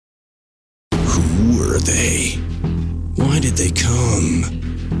they? Why did they come?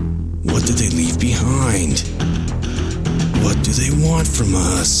 What did they leave behind? What do they want from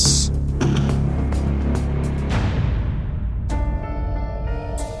us?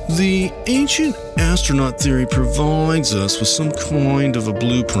 The ancient astronaut theory provides us with some kind of a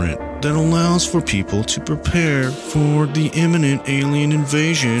blueprint that allows for people to prepare for the imminent alien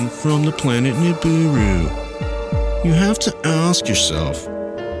invasion from the planet Nibiru. You have to ask yourself,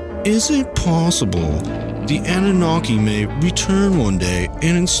 is it possible the Anunnaki may return one day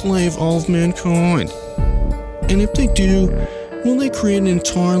and enslave all of mankind? And if they do, will they create an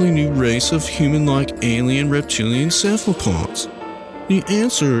entirely new race of human-like alien reptilian cephalopods? The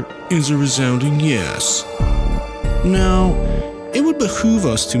answer is a resounding yes. Now, it would behoove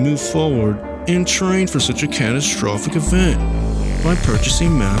us to move forward and train for such a catastrophic event by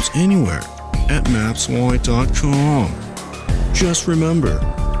purchasing Maps Anywhere at mapsy.com. Just remember,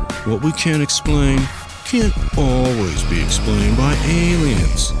 what we can't explain can't always be explained by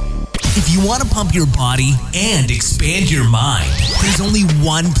aliens. If you want to pump your body and expand your mind, there's only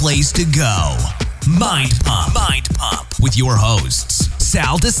one place to go. Mind Pump. Mind Pump with your hosts,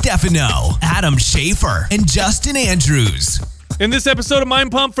 Sal DiStefano, Adam Schaefer, and Justin Andrews. In this episode of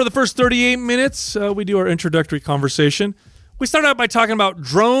Mind Pump, for the first 38 minutes, we do our introductory conversation. We start out by talking about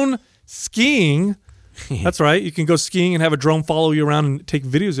drone skiing. That's right. You can go skiing and have a drone follow you around and take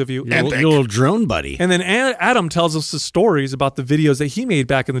videos of you. Your little drone buddy. And then Adam tells us the stories about the videos that he made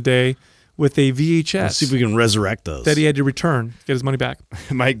back in the day with a VHS. Let's see if we can resurrect those. That he had to return, get his money back.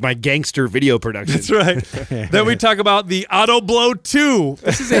 my gangster video production. That's right. Then we talk about the Auto Blow 2.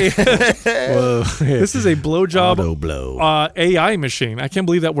 This is a this is a blowjob Auto blow. AI machine. I can't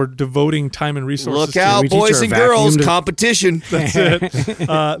believe that we're devoting time and resources Look out, boys and girls, to- competition. That's it.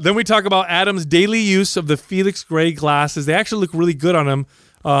 Then we talk about Adam's daily use of the Felix Gray glasses. They actually look really good on him.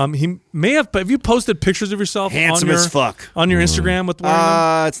 He may have you posted pictures of yourself Handsome on your, as fuck. on your Instagram with wearing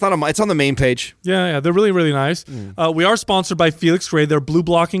them? It's on the main page. Yeah, they're really, really nice. We are sponsored by Felix Gray. They're blue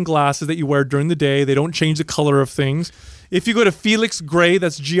blocking glasses that you wear during the day. They don't change the color of things. If you go to Felix Gray,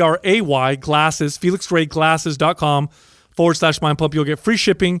 that's Gray glasses, felixgrayglasses.com/mindpump, you'll get free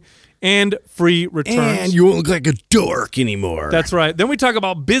shipping and free returns. And you won't look like a dork anymore. That's right. Then we talk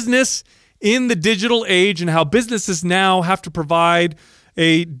about business in the digital age and how businesses now have to provide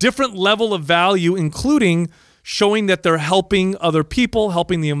a different level of value, including showing that they're helping other people,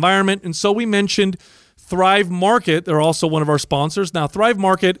 helping the environment. And so we mentioned Thrive Market. They're also one of our sponsors. Now, Thrive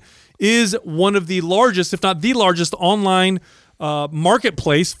Market is one of the largest, if not the largest, online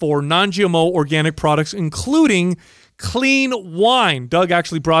marketplace for non-GMO organic products, including clean wine. Doug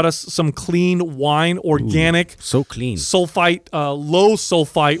actually brought us some clean wine, organic, so clean, sulfite, low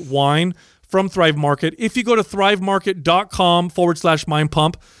sulfite wine from Thrive Market. If you go to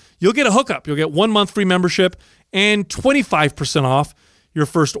thrivemarket.com/mindpump, you'll get a hookup. You'll get 1 month free membership and 25% off your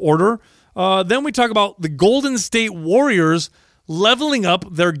first order. Then we talk about the Golden State Warriors leveling up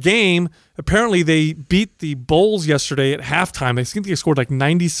their game. Apparently, they beat the Bulls yesterday at halftime. I think they scored like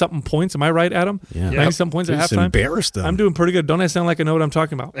 90-something points. Am I right, Adam? Yeah. 90-something points at Just halftime. Embarrassed them. I'm doing pretty good. Don't I sound like I know what I'm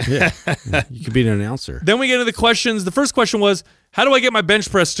talking about? Yeah. You could be an announcer. Then we get into the questions. The first question was, how do I get my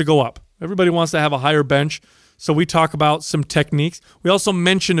bench press to go up? Everybody wants to have a higher bench, so we talk about some techniques. We also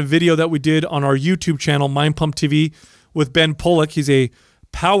mentioned a video that we did on our YouTube channel, Mind Pump TV, with Ben Pollock. He's a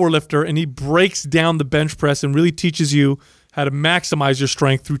power lifter, and he breaks down the bench press and really teaches you how to maximize your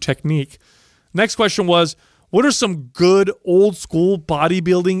strength through technique. Next question was, what are some good old school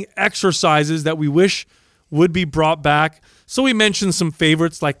bodybuilding exercises that we wish would be brought back? So we mentioned some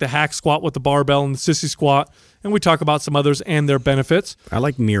favorites like the hack squat with the barbell and the sissy squat, and we talk about some others and their benefits. I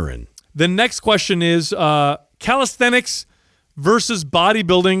like mirroring. The next question is calisthenics versus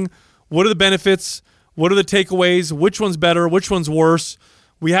bodybuilding. What are the benefits? What are the takeaways? Which one's better? Which one's worse?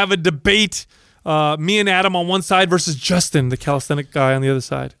 We have a debate. Me and Adam on one side versus Justin, the calisthenic guy, on the other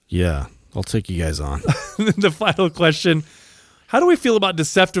side. Yeah, I'll take you guys on. The final question, how do we feel about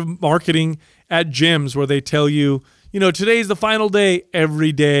deceptive marketing at gyms where they tell you, today's the final day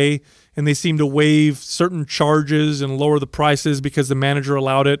every day, and they seem to waive certain charges and lower the prices because the manager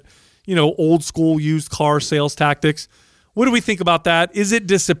allowed it? Old school used car sales tactics. What do we think about that? Is it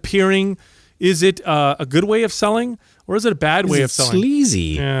disappearing? Is it a good way of selling, or is it a bad way of selling?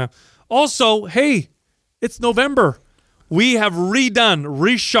 Sleazy. Yeah. Also, hey, it's November. We have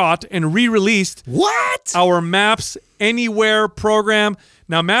reshot, and re-released our Maps Anywhere program.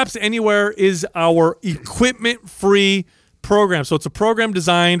 Now, Maps Anywhere is our equipment-free program. So it's a program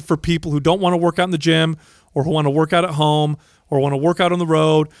designed for people who don't want to work out in the gym or who want to work out at home or want to work out on the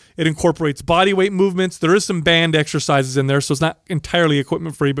road. It incorporates body weight movements. There is some band exercises in there, so it's not entirely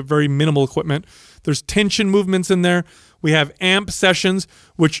equipment free, but very minimal equipment. There's tension movements in there. We have amp sessions,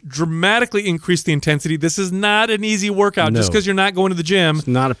 which dramatically increase the intensity. This is not an easy workout. No. Just because you're not going to the gym It's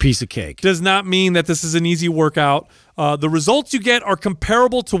not a piece of cake. does not mean that this is an easy workout. The results you get are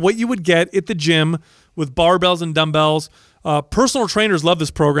comparable to what you would get at the gym with barbells and dumbbells. Personal trainers love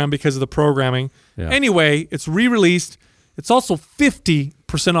this program because of the programming. Yeah. Anyway, it's re-released. It's also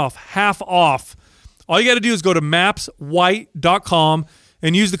 50% off, half off. All you got to do is go to mapswhite.com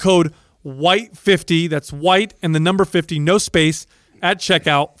and use the code WHITE50. That's white and the number 50, no space, at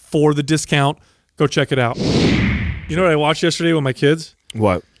checkout for the discount. Go check it out. You know what I watched yesterday with my kids?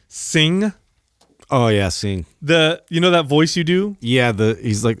 What? Sing. Oh yeah, sing. You know that voice you do? Yeah,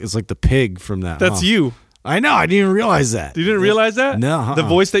 it's like the pig from that. That's huh? you. I know. I didn't even realize that. You didn't realize that? No, The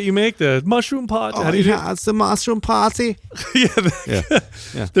voice that you make, the mushroom pot. Oh, How do you do it? yeah, it's the mushroom party.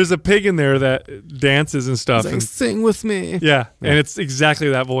 Yeah. There's a pig in there that dances and stuff. Like, and- sing with me. yeah, and it's exactly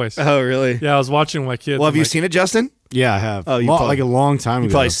that voice. Oh, really? Yeah, I was watching with my kids. Well, have I'm you like, seen it, Justin? Yeah, I have. Oh, you Lo- probably- like a long time You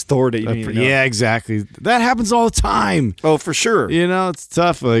ago. probably stored it. You didn't even know. Yeah, exactly. That happens all the time. Oh, for sure. You know, it's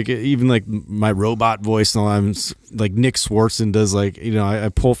tough. Like even like my robot voice, and all I'm like Nick Swartzen does. Like I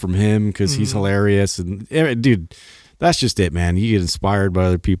pull from him because he's hilarious. And dude, that's just it, man. You get inspired by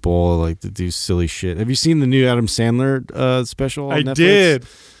other people like to do silly shit. Have you seen the new Adam Sandler special on I Netflix? did.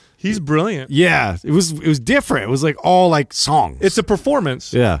 He's brilliant. Yeah, it was different. It was like all like songs. It's a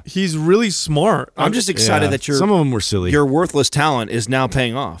performance. Yeah. He's really smart. I'm just excited that some of them were silly. your worthless talent is now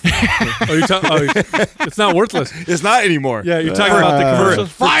paying off. It's not worthless. It's not anymore. Yeah, you're talking about the commercial.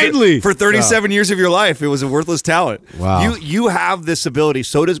 Finally, For 37 years of your life, it was a worthless talent. Wow. You have this ability.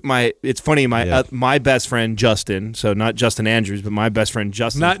 So does it's funny, Yeah. my best friend Justin, so not Justin Andrews, but my best friend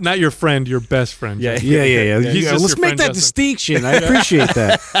Justin. Not your friend, your best friend. Yeah. Yeah. He's just Let's your make friend, that Justin. distinction. I appreciate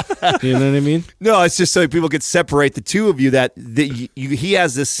that. You know what I mean? No, it's just so people could separate the two of you. He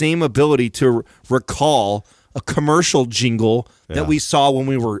has the same ability to recall a commercial jingle that we saw when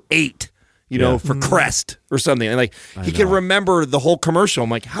we were 8. For Crest or something. And he can remember the whole commercial. I'm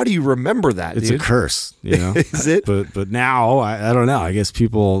like, how do you remember that? It's dude? a curse, Is it? But now I don't know. I guess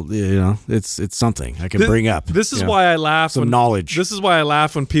people, it's something I can bring up. This is why I laugh. Some knowledge. This is why I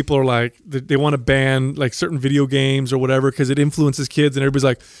laugh when people are like, they want to ban like certain video games or whatever because it influences kids, and everybody's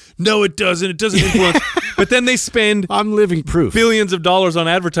like, no, it doesn't. It doesn't influence. But then they spend I'm living proof. billions of dollars on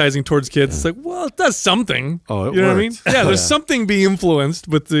advertising towards kids. It's like, well, it does something. Oh, it you know what I mean? worked. Yeah, there's something being influenced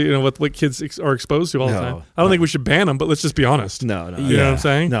with the with what kids are exposed to all the No. time. I don't think we should ban them, but let's just be honest. No. You know what I'm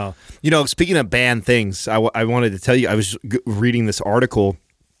saying? No. Speaking of banned things, I wanted to tell you, I was reading this article,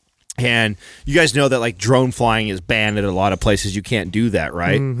 and you guys know that like drone flying is banned at a lot of places. You can't do that,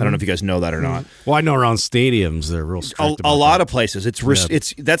 right? I don't know if you guys know that or not. Well, I know around stadiums they're real strict about A lot that. of places,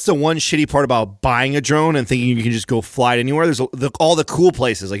 that's the one shitty part about buying a drone and thinking you can just go fly it anywhere. There's all the cool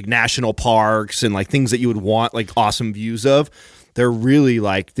places like national parks and like things that you would want like awesome views of. They're really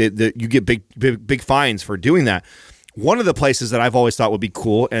like you get big fines for doing that. One of the places that I've always thought would be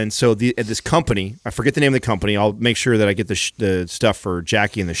cool, and so at this company, I forget the name of the company. I'll make sure that I get the stuff for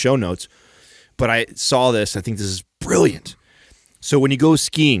Jackie in the show notes. But I saw this. I think this is brilliant. So when you go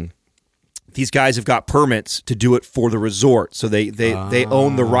skiing, these guys have got permits to do it for the resort. So they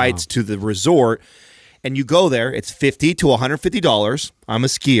own the rights to the resort, and you go there. It's $50 to $150. I'm a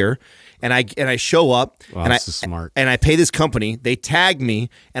skier. And I show up, Wow, and this is smart. and I pay this company. They tag me,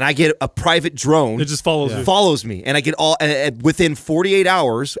 and I get a private drone. It just follows you. Follows me, and I get within 48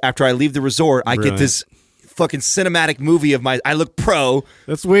 hours after I leave the resort, I get Brilliant. this fucking cinematic movie of I look pro.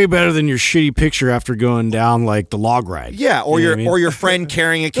 That's way better than your shitty picture after going down like the log ride. Yeah, or You know your what I mean? or your friend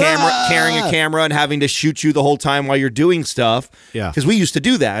carrying a camera and having to shoot you the whole time while you're doing stuff. Yeah. Because we used to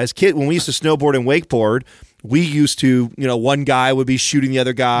do that as kid when we used to snowboard and wakeboard. We used to, one guy would be shooting the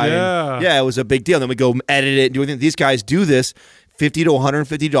other guy. Yeah. And it was a big deal. Then we go edit it and do everything. These guys do this, $50 to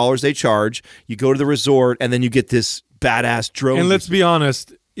 $150 they charge. You go to the resort and then you get this badass drone. And let's be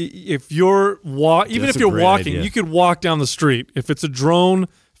honest, if you're even That's if a you're great walking, idea. you could walk down the street. If it's a drone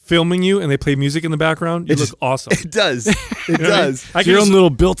filming you and they play music in the background, you look awesome. It does. It You know what I mean? does. I It's can your just- own little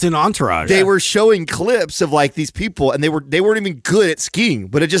built-in entourage. They were showing clips of like these people, and they weren't even good at skiing,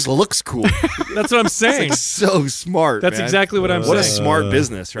 but it just looks cool. That's what I'm saying. So smart. That's man. exactly what I'm What a saying. smart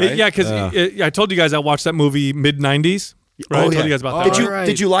business, right? Yeah, because I told you guys I watched that movie mid-90s. Right? I told you guys about that. Did right?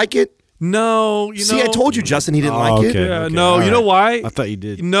 Did you like it? No, See, I told you, Justin, he didn't like it. okay. Yeah, Okay, no, all you know right. why? I thought you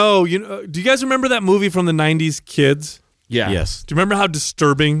did. No, do you guys remember that movie from the 90s, Kids? Yeah. Yes. Do you remember how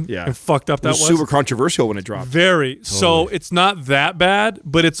disturbing and fucked up It that was was? super controversial when it dropped. Very. So it's not that bad,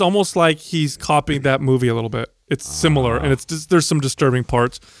 but it's almost like he's copying that movie a little bit. It's similar, and it's just, there's some disturbing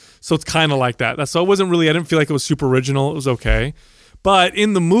parts. So it's kind of like that. So it wasn't really. I didn't feel like it was super original. It was okay, but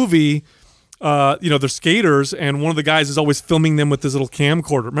in the movie, they're skaters, and one of the guys is always filming them with his little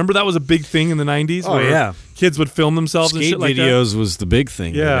camcorder. Remember that was a big thing in the 90s? Oh, where yeah. kids would film themselves and Skate shit like that. videos was the big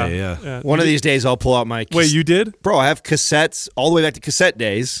thing. Yeah. Yeah. One of these days, I'll pull out my. Wait, you did? Bro, I have cassettes all the way back to cassette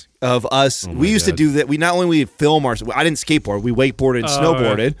days of us. Oh We used to do that. We not only we film our. I didn't skateboard. We wakeboarded and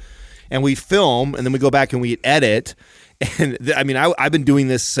snowboarded, and we film, and then we go back and we edit. And I've been doing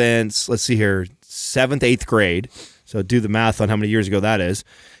this since, let's see here, 7th, 8th grade. So do the math on how many years ago that is.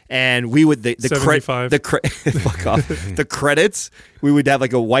 And we would fuck off. The credits, we would have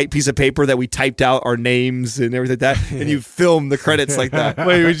like a white piece of paper that we typed out our names and everything like that, and you film the credits like that.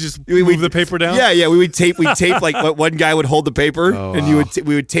 Wait, we just move the paper down? Yeah. We would tape like what one guy would hold the paper, and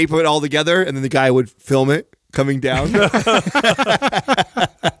we would tape it all together, and then the guy would film it coming down.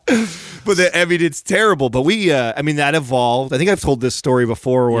 But it's terrible. But that evolved. I think I've told this story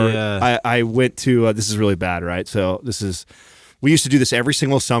before where I went to, this is really bad, right? So we used to do this every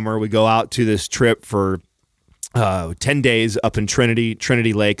single summer. We go out to this trip for 10 days up in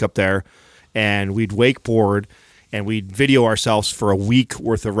Trinity Lake up there, and we'd wakeboard and we'd video ourselves for a week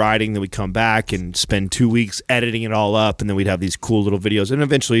worth of riding. Then we'd come back and spend 2 weeks editing it all up, and then we'd have these cool little videos. And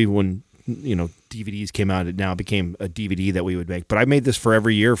eventually when DVDs came out, it now became a DVD that we would make. But I made this for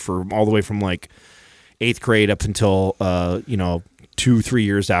every year for all the way from like 8th grade up until 2-3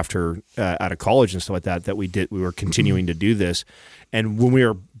 years after out of college and stuff like that we were continuing to do this. And when we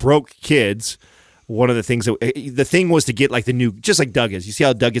were broke kids, one of the things the thing was to get like the new, just like Doug is. You see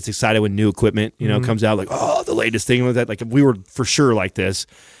how Doug gets excited when new equipment comes out, like, oh, the latest thing with that. Like we were for sure like this,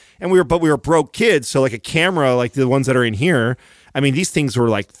 and we were broke kids. So like a camera like the ones that are in here, I mean, these things were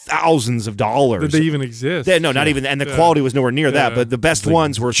like thousands of dollars. Did they even exist? No, not even. And the quality was nowhere near that. But the best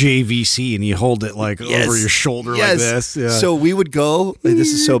ones were JVC, and you hold it like over your shoulder like this. Yeah. So we would go.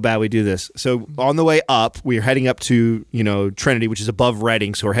 This is so bad we do this. So on the way up, we were heading up to Trinity, which is above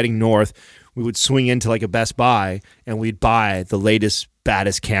Reading. So we're heading north. We would swing into like a Best Buy, and we'd buy the latest,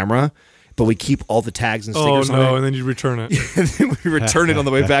 baddest camera. But we keep all the tags and stickers on it. And then you return it. And then we return it on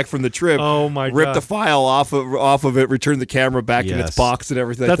the way back from the trip. Oh, my God. Rip the file off of it, return the camera back in its box and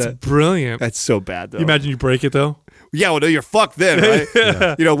everything like that. That's brilliant. That's so bad, though. You imagine you break it, though? Yeah, well, no, you're fucked then, right?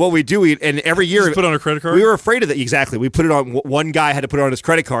 Yeah. What we do, and every year... Just put it on a credit card? We were afraid of that, exactly. We put it on, one guy had to put it on his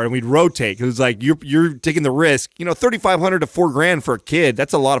credit card, and we'd rotate. It was like, you're taking the risk. $3,500 to $4,000 for a kid,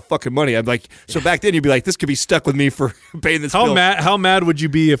 that's a lot of fucking money. I'm like, so back then you'd be like, this could be stuck with me for paying this bill. How mad would you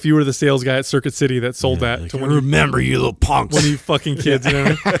be if you were the sales guy at Circuit City that sold that? Like, remember, you little punks. When you fucking kids, you know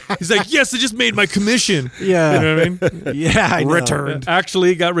what I mean? He's like, yes, I just made my commission. Yeah. You know what I mean? Yeah, I know. Returned.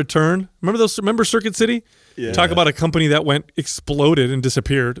 Actually got returned. Remember Circuit City? Yeah. Talk about a company that exploded and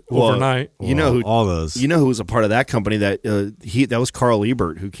disappeared overnight. All those. You know who was a part of that company? That was Carl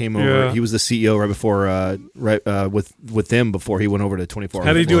Ebert, who came over. Yeah. He was the CEO right before, with them before he went over to 24.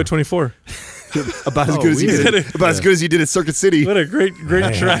 How did he do at 24? About as good as he did. As good as he did at Circuit City. What a great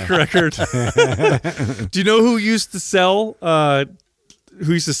track record. Do you know who used to sell?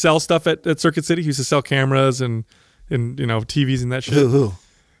 Who used to sell stuff at Circuit City? Who used to sell cameras and TVs and that shit? Who?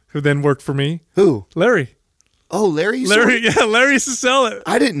 Who then worked for me? Who? Larry. Oh, Larry. Larry used to sell it.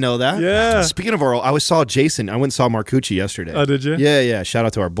 I didn't know that. Yeah. Speaking of I saw Jason. I went and saw Marcucci yesterday. Oh, did you? Yeah. Shout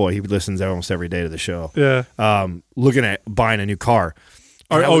out to our boy. He listens almost every day to the show. Yeah. Looking at buying a new car.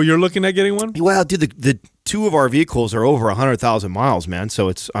 You're looking at getting one? Well, dude, the two of our vehicles are over 100,000 miles, man.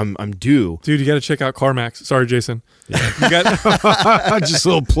 So I'm due. Dude, you got to check out CarMax. Sorry, Jason. Yeah. You got just a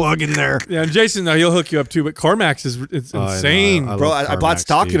little plug in there. Yeah, and Jason, he'll hook you up too. But CarMax is insane, bro. I bought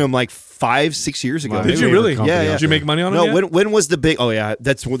stock in them like 5-6 years ago. Did you really? Yeah. Did you make money on it? No. When was the big? Oh yeah,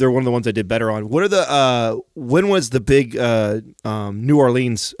 they're one of the ones I did better on. When was the big New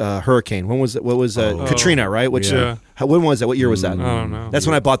Orleans hurricane? When was it? What was Katrina? Right? When was that? What year was that? I don't know. That's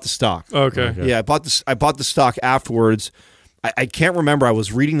when I bought the stock. Okay. Yeah, I bought the stock afterwards. I can't remember. I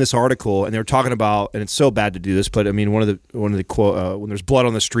was reading this article and they were talking about, and it's so bad to do this, but I mean, one of the quote, when there's blood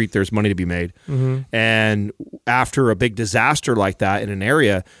on the street, there's money to be made. Mm-hmm. And after a big disaster like that in an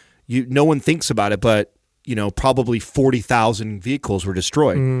area, no one thinks about it, but probably 40,000 vehicles were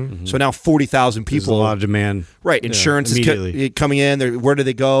destroyed. Mm-hmm. So now 40,000 people. There's a lot of demand. Right. Insurance is coming in. Where do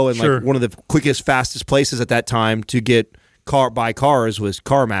they go? And like one of the quickest, fastest places at that time to get buy cars was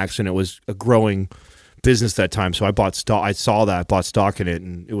CarMax, and it was a growing business that time. So I bought stock. I saw that. I bought stock in it,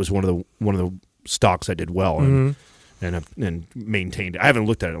 and it was one of the stocks I did well and maintained it. I haven't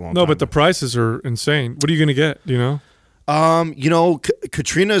looked at it in a long time. No, but the prices are insane. What are you going to get? Do you know?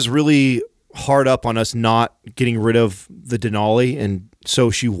 Katrina is really hard up on us not getting rid of the Denali, and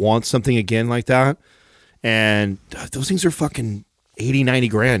so she wants something again like that. And those things are fucking 80, 90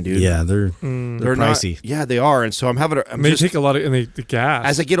 grand, dude. Yeah, they're pricey. Yeah, they are. And so They take a lot of, and the gas.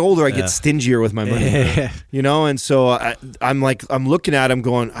 As I get older, I get stingier with my money, and so I'm looking at them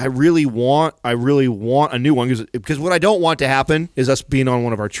going, I really want a new one, because what I don't want to happen is us being on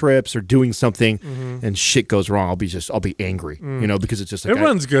one of our trips or doing something and shit goes wrong. I'll be angry, because it's just like, it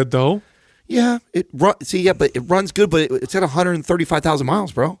runs good though. Yeah, but it runs good, but it's at 135,000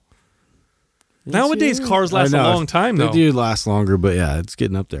 miles, bro. Nowadays, cars last a long time, though. They do last longer, but yeah, it's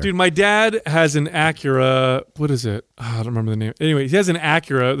getting up there. Dude, my dad has an Acura. What is it? I don't remember the name. Anyway, he has an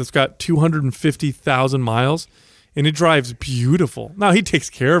Acura that's got 250,000 miles, and it drives beautiful. Now, he takes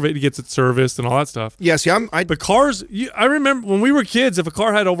care of it. He gets it serviced and all that stuff. Yeah, see, But cars, I remember when we were kids, if a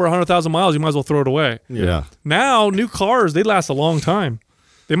car had over 100,000 miles, you might as well throw it away. Yeah. Now, new cars, they last a long time.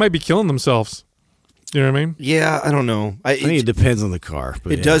 They might be killing themselves. You know what I mean? Yeah, I don't know. I think it depends on the car.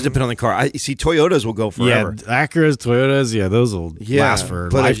 But it does depend on the car. I see Toyotas will go forever. Yeah, Acuras, Toyotas, those will last for a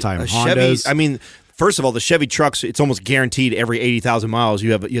lifetime. Hondas. Chevy, first of all, the Chevy trucks, it's almost guaranteed every 80,000 miles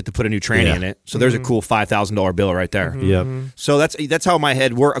you have to put a new tranny in it. So there's a cool $5,000 bill right there. Yep. So that's how my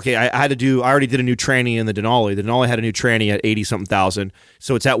head worked. Okay, I already did a new tranny in the Denali. The Denali had a new tranny at 80-something thousand.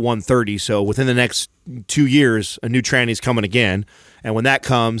 So it's at 130. So within the next 2 years, a new tranny is coming again. And when that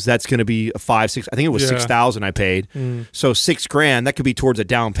comes, that's going to be a 5-6. I think it was 6,000 I paid. So $6,000 that could be towards a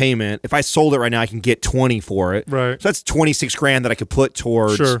down payment. If I sold it right now, I can get 20 for it. Right. So that's $26,000 that I could put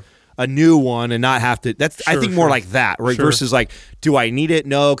towards a new one and not have to. That's I think more like that, right? Versus like, do I need it?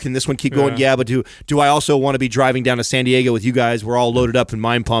 No. Can this one keep going? Yeah, but do I also want to be driving down to San Diego with you guys? We're all loaded up in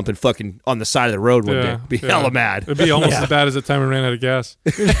Mind Pump and fucking on the side of the road one day. Be hella mad. It'd be almost as bad as the time we ran out of gas.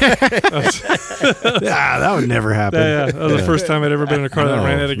 That would never happen. That was the first time I'd ever been in a car that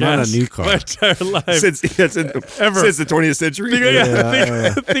ran out of gas. Not a new car. My entire life. Since the 20th century.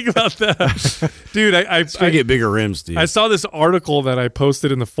 Think about that. Dude, I get bigger rims, dude. I saw this article that I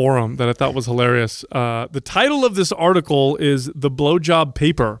posted in the forum that I thought was hilarious. The title of this article is The Blowjob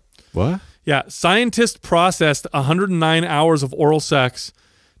Paper. What? Yeah. Scientists processed 109 hours of oral sex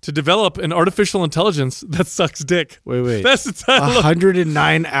to develop an artificial intelligence that sucks dick. Wait. That's the title.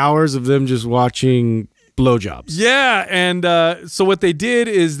 109 hours of them just watching blowjobs. Yeah, and so what they did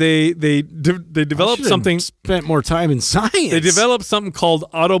is they developed something. Spent more time in science. They developed something called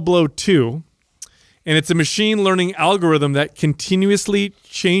AutoBlow 2, and it's a machine learning algorithm that continuously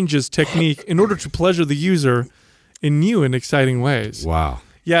changes technique in order to pleasure the user in new and exciting ways. Wow.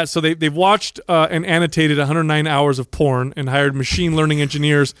 Yeah, so they've watched and annotated 109 hours of porn and hired machine learning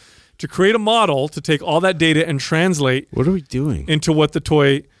engineers to create a model to take all that data and translate. What are we doing? Into what the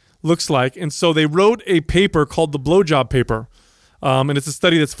toy looks like. And so they wrote a paper called the Blowjob Paper. And it's a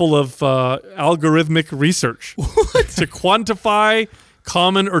study that's full of algorithmic research to quantify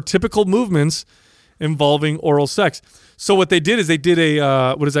common or typical movements involving oral sex. So what they did is they did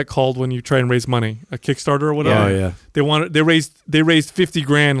a what is that called when you try and raise money? A Kickstarter or whatever? Oh, yeah. They raised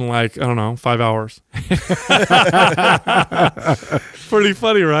 $50,000 in like, I don't know, 5 hours. Pretty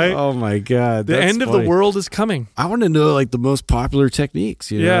funny, right? Oh my God. The end of the world is coming. I want to know like the most popular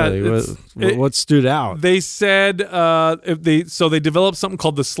techniques. What stood out? They said they developed something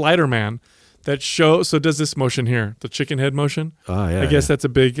called the Slider Man. So does this motion here, the chicken head motion? Oh yeah. I guess that's a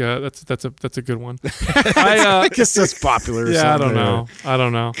big. That's a good one. I guess that's popular. Or yeah, something. I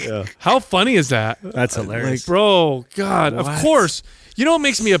don't know. Yeah. How funny is that? That's hilarious, bro. God, what? Of course. You know what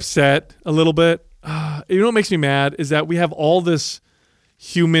makes me upset a little bit? You know what makes me mad is that we have all this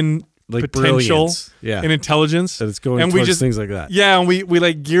human potential and intelligence that it's going towards things like that. Yeah, and we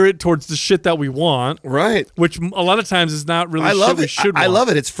like gear it towards the shit that we want, right? Which a lot of times is not really. I love it. I love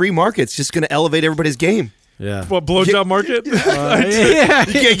it. It's free market. It's just going to elevate everybody's game. Yeah. What, blowjob market? Yeah.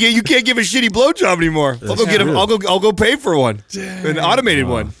 You can't give a shitty blowjob anymore. I'll go pay for one. An automated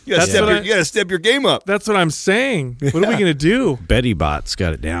one. You gotta step your game up. That's what I'm saying. What are we gonna do? Betty Bot's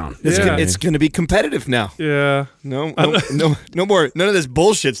got it down. It's gonna be competitive now. Yeah. No more. None of this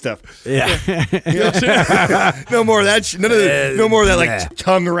bullshit stuff. Yeah. No more of that. No more of that like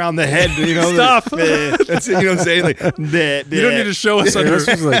tongue around the head. Stop. That's it. You know what I'm saying? Like, you don't need to show us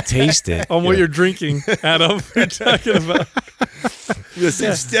taste it on what you're drinking, Adam. We're talking about.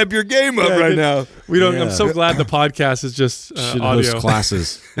 Step your game up right now. We don't. I'm so glad the podcast is just audio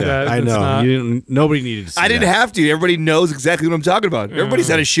classes. Yeah, I know. Nobody needed to see I didn't have to. Everybody knows exactly what I'm talking about. Everybody's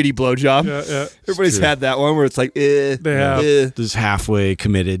had a shitty blowjob. Yeah. Everybody's had that one where it's like, They have. Just halfway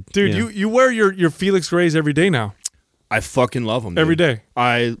committed. Dude, you wear your Felix Rays every day now. I fucking love them. Every day.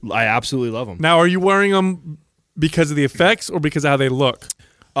 I absolutely love them. Now, are you wearing them because of the effects or because of how they look?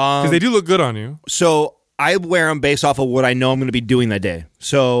 Because they do look good on you. So I wear them based off of what I know I'm going to be doing that day.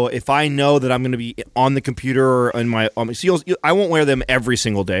 So if I know that I'm going to be on the computer or on my I won't wear them every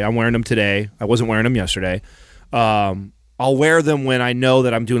single day. I'm wearing them today. I wasn't wearing them yesterday. I'll wear them when I know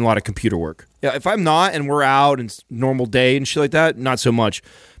that I'm doing a lot of computer work. Yeah, if I'm not and we're out and it's normal day and shit like that, not so much.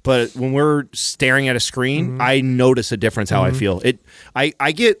 But when we're staring at a screen, I notice a difference how I feel.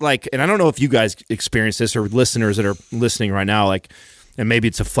 I get like, and I don't know if you guys experience this or listeners that are listening right now, like, and maybe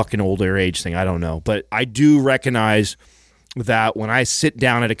it's a fucking older age thing, I don't know. But I do recognize that when I sit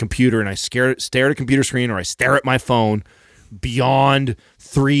down at a computer and I stare at a computer screen or I stare at my phone beyond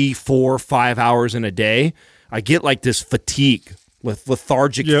 3, 4, 5 hours in a day, I get like this fatigue,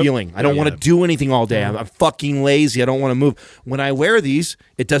 lethargic feeling. I don't want to do anything all day. I'm fucking lazy. I don't want to move. When I wear these,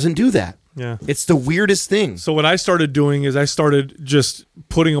 it doesn't do that. Yeah. It's the weirdest thing. So what I started doing is I started just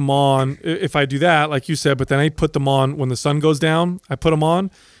putting them on if I do that, like you said, but then I put them on when the sun goes down. I put them on,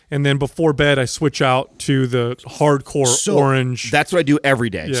 and then before bed I switch out to the hardcore orange. That's what I do every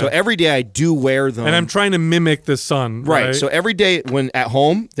day. Yeah. So every day I do wear them. And I'm trying to mimic the sun. Right. So every day when at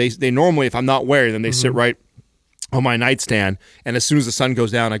home, they normally, if I'm not wearing them, they sit right on my nightstand, and as soon as the sun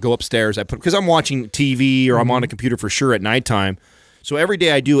goes down, I go upstairs. Because I'm watching TV or I'm on a computer for sure at nighttime. So every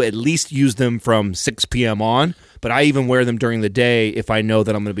day I do at least use them from 6 p.m. on, but I even wear them during the day if I know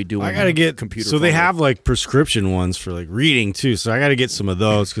that I'm going to be doing. I gotta get computer. So they have like prescription ones for like reading too. So I got to get some of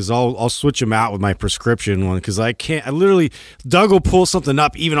those because I'll switch them out with my prescription one because I can't. I literally Doug will pull something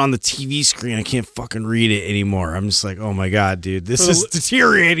up even on the TV screen. I can't fucking read it anymore. I'm just like, oh my god, dude, this is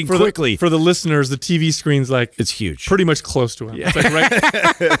deteriorating quickly. For the listeners, the TV screen's like it's huge, pretty much close to him. Yeah. It's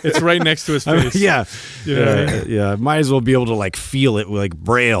like it's right next to his face. Yeah, you know what I mean? Yeah. Might as well be able to like feel it with like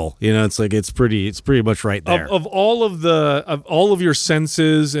braille. You know, it's like it's pretty much right there. Of all of your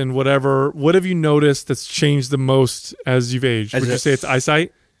senses and whatever, what have you noticed that's changed the most as you've aged? Would you say it's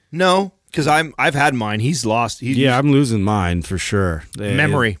eyesight? No, because I've had mine. He's lost. I'm losing mine for sure.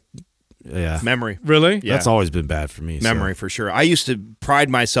 Memory. Yeah. Memory. Really? Yeah. That's always been bad for me. Memory for sure. I used to pride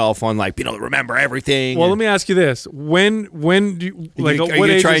myself on like being able to remember everything. Well, let me ask you this: When do you like? Are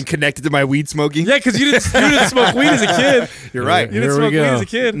you try and connect it to my weed smoking? Yeah, because you didn't smoke weed as a kid. You're right. You didn't smoke weed as a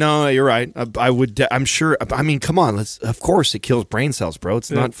kid. No, you're right. I would. I'm sure. I mean, come on. Of course, it kills brain cells, bro.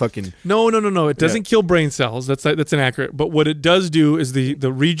 It's not fucking. No. It doesn't kill brain cells. That's inaccurate. But what it does do is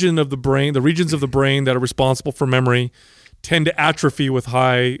the regions of the brain that are responsible for memory tend to atrophy with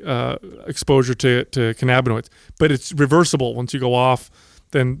high exposure to cannabinoids. But it's reversible once you go off.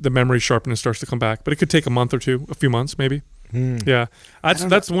 Then the memory sharpness starts to come back. But it could take a month or two, a few months maybe. Yeah,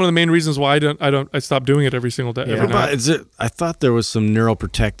 that's one of the main reasons why I stop doing it every single day. Yeah. But I thought there was some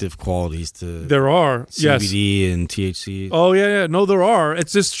neuroprotective qualities to. There are CBD and THC. Oh yeah. No, there are.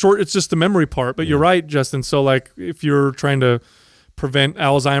 It's just It's just the memory part. But you're right, Justin. So like, if you're trying to prevent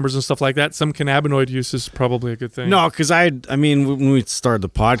Alzheimer's and stuff like that, some cannabinoid use is probably a good thing. No, because I mean, when we started the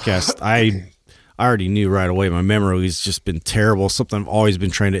podcast, I already knew right away my memory's just been terrible. Something I've always been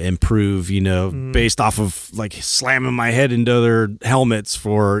trying to improve, based off of like slamming my head into other helmets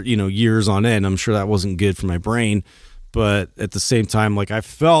for, years on end. I'm sure that wasn't good for my brain. But at the same time, like I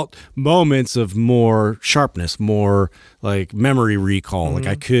felt moments of more sharpness, more like memory recall. Like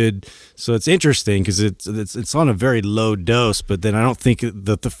I could, so it's interesting because it's on a very low dose, but then I don't think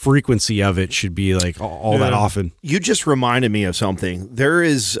that the frequency of it should be like all that often. You just reminded me of something. There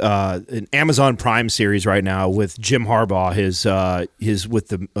is an Amazon Prime series right now with Jim Harbaugh, his with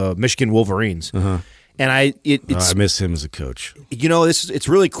the Michigan Wolverines. And I miss him as a coach. It's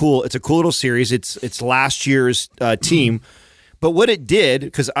really cool. It's a cool little series. It's last year's team, but what it did,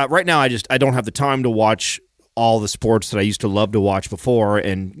 because right now I don't have the time to watch all the sports that I used to love to watch before,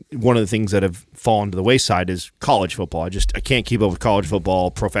 and one of the things that have fallen to the wayside is college football. I can't keep up with college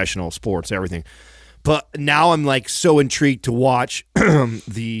football, professional sports, everything. But now I'm like so intrigued to watch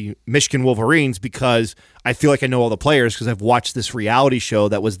the Michigan Wolverines because I feel like I know all the players because I've watched this reality show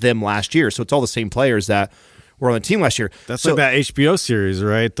that was them last year. So it's all the same players that were on the team last year. That's like that HBO series,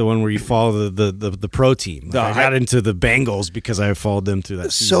 right? The one where you follow the pro team. I got into the Bengals because I followed them through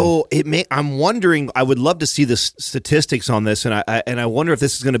that season. So I'm wondering. I would love to see the statistics on this, and I wonder if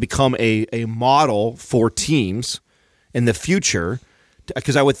this is going to become a model for teams in the future.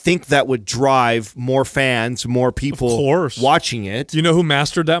 Because I would think that would drive more fans, more people watching it. Do you know who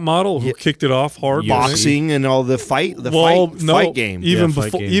mastered that model? Who kicked it off hard? Boxing and all the fight game.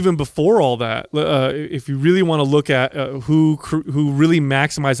 Even before all that, if you really want to look at who really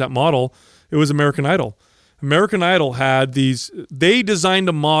maximized that model, it was American Idol. American Idol had they designed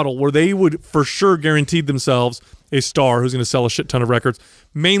a model where they would for sure guarantee themselves a star who's going to sell a shit ton of records,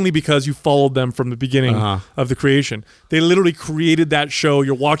 mainly because you followed them from the beginning of the creation. They literally created that show.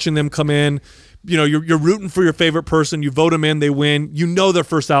 You're watching them come in. You know, you're rooting for your favorite person. You vote them in, they win. You know their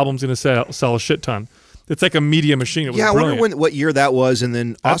first album's going to sell a shit ton. It's like a media machine. It was brilliant. I wonder what year that was, and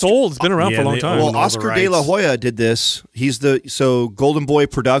then that's old. It's been around for a long time. Well, Oscar De La Hoya did this. So Golden Boy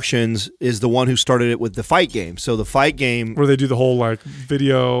Productions is the one who started it with the fight game. So the fight game, where they do the whole like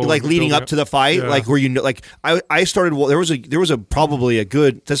video, like leading up to the fight, like where I started. Well, there was probably a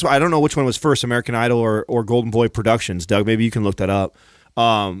good. That's why I don't know which one was first, American Idol or Golden Boy Productions. Doug, maybe you can look that up.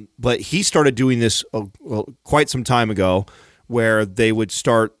 But he started doing this quite some time ago, where they would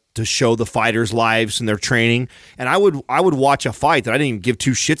start to show the fighters' lives and their training. And I would watch a fight that I didn't even give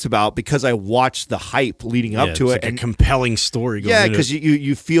two shits about because I watched the hype leading up to it. Like a compelling story. Because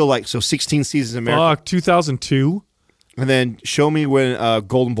you feel like, 16 seasons of America. 2002. And then show me when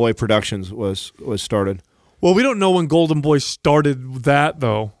Golden Boy Productions was started. Well, we don't know when Golden Boy started that,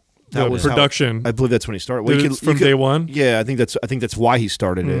 though. That was production. I believe that's when he started. Well, from day one? Yeah, I think that's why he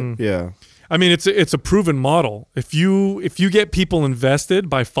started it. Yeah. I mean, it's a proven model. If you get people invested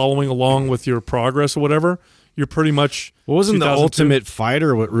by following along with your progress or whatever, you're pretty much. What wasn't the Ultimate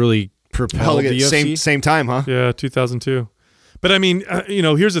Fighter what really propelled the UFC? Same time, huh? Yeah, 2002. But I mean,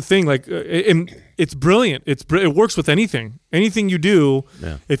 here's the thing. Like, it's brilliant. It works with anything. Anything you do,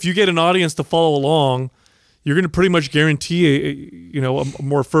 if you get an audience to follow along, you're going to pretty much guarantee a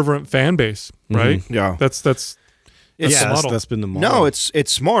more fervent fan base, right? Mm-hmm. Yeah, that's that's been the model. No,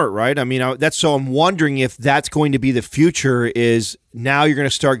 it's smart, right? I mean, so I'm wondering if that's going to be the future. Is now you're going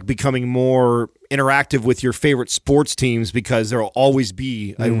to start becoming more interactive with your favorite sports teams because there will always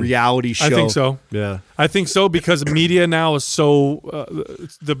be a reality show. I think so. Yeah, I think so because media now is so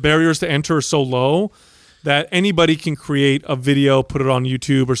the barriers to enter are so low that anybody can create a video, put it on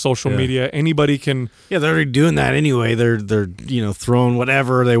YouTube or social media. Anybody can. Yeah, they're already doing that anyway. They're throwing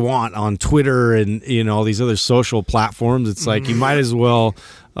whatever they want on Twitter and all these other social platforms. It's like you might as well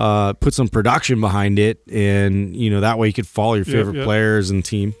put some production behind it, and that way you could follow your favorite players and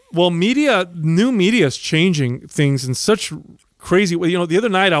team. Well, new media is changing things in such crazy way. The other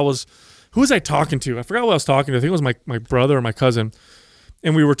night who was I talking to? I forgot who I was talking to. I think it was my brother or my cousin.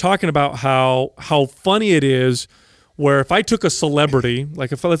 And we were talking about how funny it is where if I took a celebrity,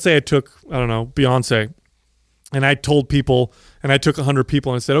 like let's say I took, I don't know, Beyonce, and I told people, and I took 100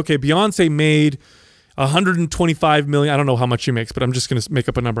 people and I said, okay, Beyonce made $125 million. I don't know how much she makes, but I'm just going to make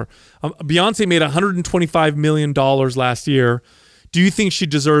up a number. Beyonce made $125 million last year. Do you think she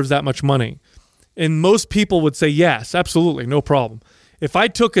deserves that much money? And most people would say, yes, absolutely, no problem. If I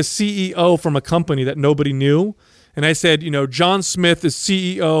took a CEO from a company that nobody knew, and I said, John Smith is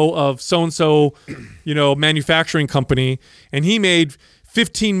CEO of so-and-so, manufacturing company, and he made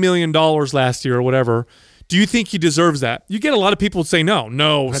 $15 million last year or whatever. Do you think he deserves that? You get a lot of people say no.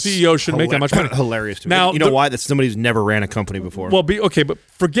 CEO shouldn't make that much money. Hilarious to me. Now, why? That's somebody who's never ran a company before. Well, okay, but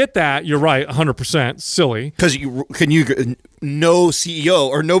forget that. You're right, 100%. Silly. Because no CEO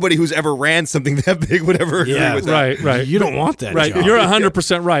or nobody who's ever ran something that big would ever agree with that. Right. You don't want that right. job. You're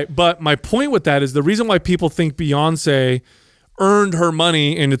 100% right. But my point with that is the reason why people think Beyonce earned her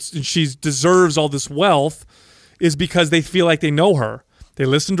money and she deserves all this wealth is because they feel like they know her. They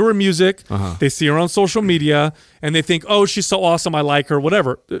listen to her music, they see her on social media, and they think, oh, she's so awesome, I like her,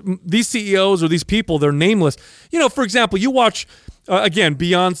 whatever. These CEOs or these people, they're nameless. For example, you watch, again,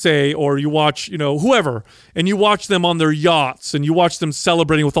 Beyonce or you watch, whoever, and you watch them on their yachts and you watch them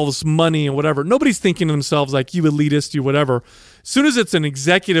celebrating with all this money and whatever. Nobody's thinking to themselves like, you elitist, you whatever. As soon as it's an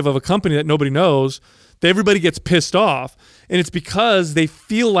executive of a company that nobody knows, everybody gets pissed off. And it's because they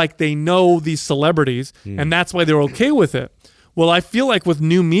feel like they know these celebrities, and that's why they're okay with it. Well, I feel like with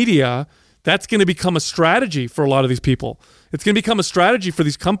new media, that's going to become a strategy for a lot of these people. It's going to become a strategy for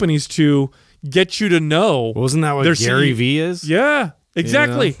these companies to get you to know. Wasn't that what Gary Vee is? Yeah,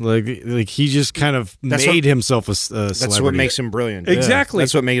 exactly. Like he just kind of made himself a celebrity. That's what makes him brilliant. Exactly.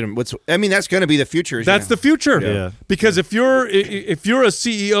 That's what made him. That's going to be the future. That's the future. Yeah. Because if you're a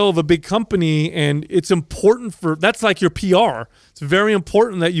CEO of a big company and it's important that's like your PR. It's very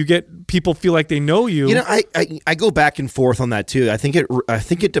important that you get people feel like they know you. I go back and forth on that too. I think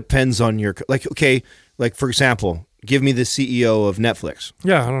it depends on your for example, give me the CEO of Netflix.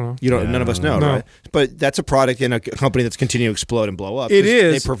 Yeah, I don't know. None of us know, right? But that's a product in a company that's continuing to explode and blow up. It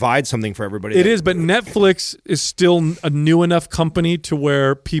is. They provide something for everybody. It is, but Netflix is still a new enough company to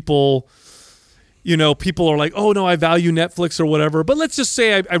where people are like, oh, no, I value Netflix or whatever. But let's just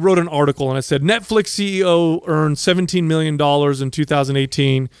say I wrote an article and I said, Netflix CEO earned $17 million in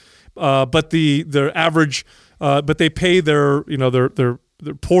 2018, but their average, but they pay their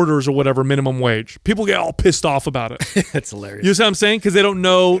the porters or whatever minimum wage. People get all pissed off about it. That's hilarious. You see what I'm saying? Because they don't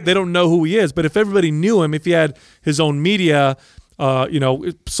know who he is. But if everybody knew him, if he had his own media,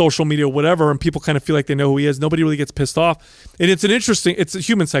 social media, whatever, and people kind of feel like they know who he is, nobody really gets pissed off. And it's a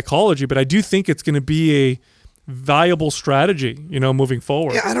human psychology, but I do think it's going to be a valuable strategy, moving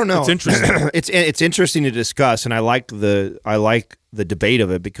forward. Yeah, I don't know. It's interesting. It's interesting to discuss, and I like the debate of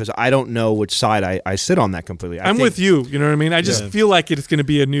it because I don't know which side I sit on that completely. I'm with you. You know what I mean? I just feel like it's going to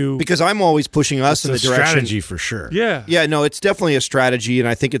be a new, because I'm always pushing us in the direction. Strategy for sure. Yeah. No, it's definitely a strategy, and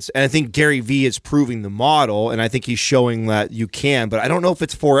I think Gary Vee is proving the model, and I think he's showing that you can. But I don't know if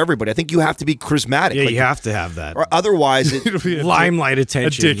it's for everybody. I think you have to be charismatic. Yeah, you have to have that, or otherwise, limelight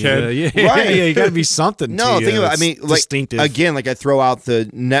attention. A dickhead. Yeah, right. Yeah, you got to be something. No, to think about. I mean, like distinctive. Again, like I throw out the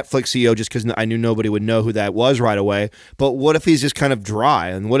Netflix CEO just because I knew nobody would know who that was right away. But what if he's just kind of dry?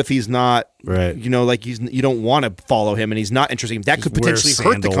 And what if he's not, right? Like you don't want to follow him and he's not interesting. That could potentially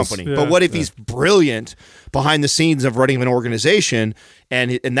hurt the company. Yeah. But what if he's brilliant behind the scenes of running an organization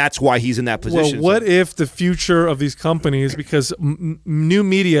and that's why he's in that position? Well, what if the future of these companies, because new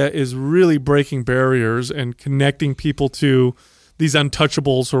media is really breaking barriers and connecting people to these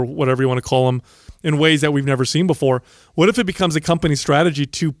untouchables or whatever you want to call them in ways that we've never seen before. What if it becomes a company strategy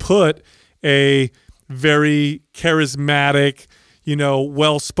to put a very charismatic,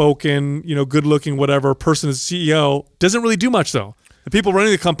 well-spoken, good-looking, whatever person as CEO? Doesn't really do much, though. The people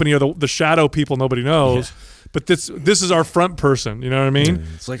running the company are the shadow people nobody knows. Yeah. But this is our front person. You know what I mean?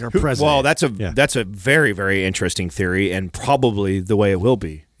 It's like our president. Well, that's a very, very interesting theory, and probably the way it will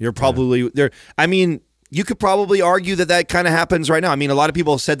be. You're probably there. I mean, you could probably argue that kind of happens right now. I mean, a lot of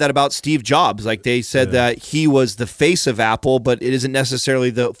people said that about Steve Jobs. Like they said that he was the face of Apple, but it isn't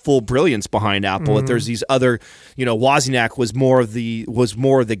necessarily the full brilliance behind Apple. That there's these other, Wozniak was more of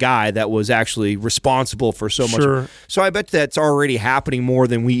the guy that was actually responsible for so much. So I bet that's already happening more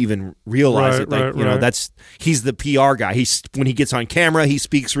than we even realize. He's the PR guy. When he gets on camera, he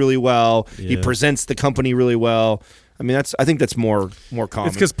speaks really well. Yeah. He presents the company really well. I mean, I think that's more common.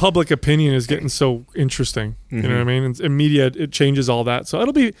 It's because public opinion is getting so interesting. You know what I mean? And media, it changes all that. So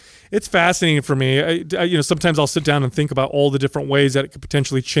it's fascinating for me. Sometimes I'll sit down and think about all the different ways that it could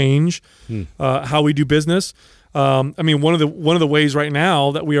potentially change how we do business. I mean, one of the ways right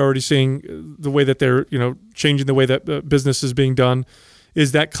now that we are already seeing the way that they're changing the way that business is being done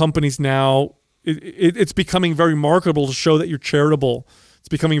is that companies now it's becoming very marketable to show that you're charitable. It's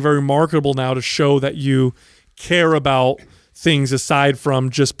becoming very marketable now to show that you care about things aside from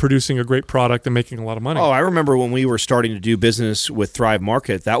just producing a great product and making a lot of money. Oh, I remember when we were starting to do business with Thrive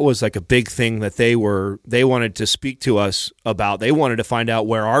Market, that was like a big thing that they wanted to speak to us about. They wanted to find out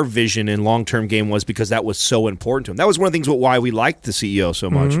where our vision and long-term game was because that was so important to them. That was one of the things why we liked the CEO so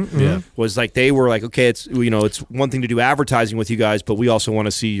much. Was like they were like, okay, it's one thing to do advertising with you guys, but we also want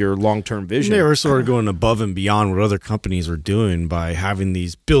to see your long-term vision. They were sort of going above and beyond what other companies were doing by having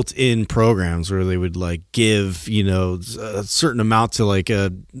these built-in programs where they would like give, a certain amount to like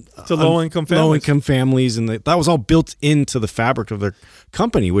to low-income families, and that was all built into the fabric of their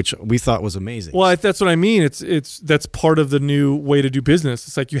company, which we thought was amazing. Well, that's what I mean. That's part of the new way to do business.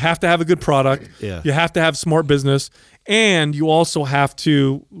 It's like you have to have a good product. Yeah. You have to have smart business, and you also have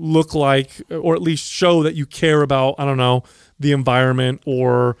to look like, or at least show that you care about, I don't know, the environment,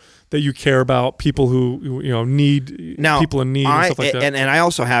 or that you care about people who need people in need and stuff like that. And I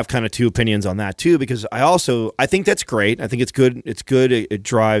also have kind of two opinions on that too, because I think that's great. I think it's good. It's good. It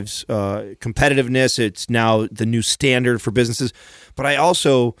drives competitiveness. It's now the new standard for businesses. But I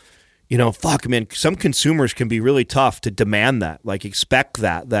also, some consumers can be really tough to demand that, like expect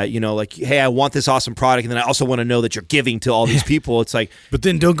that, like, hey, I want this awesome product, and then I also want to know that you're giving to all these people. It's like, but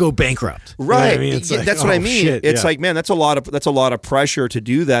then don't go bankrupt, right? I mean? That's what I mean. Shit, it's like, man, that's a lot of pressure to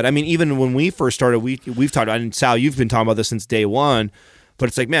do that. I mean, even when we first started, we've talked, and Sal, you've been talking about this since day one. But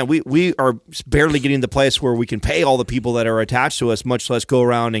it's like, man, we are barely getting to the place where we can pay all the people that are attached to us, much less go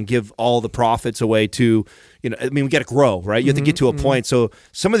around and give all the profits away to, we got to grow, right? You have to get to a point. So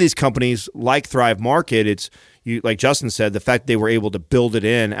some of these companies like Thrive Market, like Justin said, the fact they were able to build it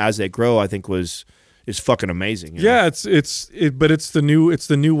in as they grow, I think is fucking amazing. Yeah, but it's the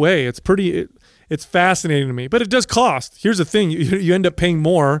new way. It's fascinating to me, but it does cost. Here's the thing: you end up paying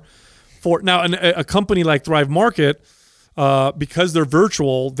more for now. A company like Thrive Market. Because they're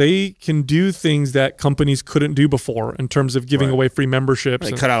virtual, they can do things that companies couldn't do before in terms of giving away free memberships.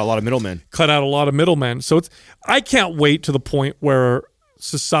 They cut out a lot of middlemen. So I can't wait to the point where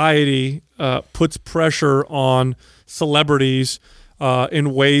society puts pressure on celebrities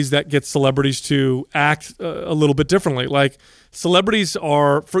in ways that get celebrities to act a little bit differently. Like celebrities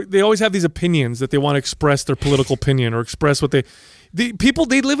they always have these opinions that they want to express their political opinion or express what the people,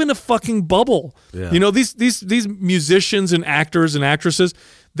 they live in a fucking bubble. Yeah. You know, these musicians and actors and actresses,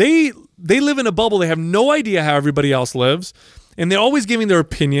 they live in a bubble. They have no idea how everybody else lives. And they're always giving their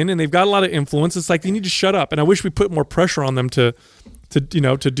opinion, and they've got a lot of influence. It's like they need to shut up. And I wish we put more pressure on them to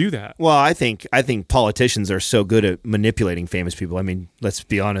do that. Well, I think politicians are so good at manipulating famous people. I mean, let's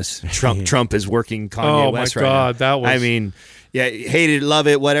be honest. Trump is working Kanye West right now. Oh my God, that was. I mean, yeah, hate it, love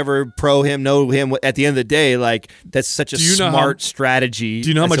it, whatever. Pro him, no him. At the end of the day, like that's such a smart strategy. Do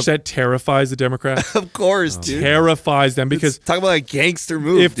you know how much that terrifies the Democrats? Of course, dude. Terrifies them because talk about a gangster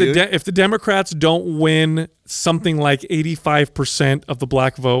move. If the Democrats don't win something like 85% of the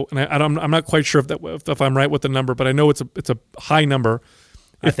black vote, and I'm not quite sure if I'm right with the number, but I know it's a high number.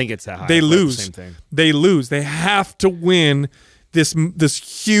 I think it's that high. They lose. The same thing. They lose. They have to win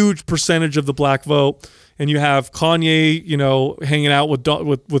this huge percentage of the black vote. And you have Kanye, hanging out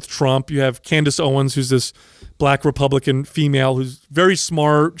with Trump. You have Candace Owens, who's this black Republican female who's very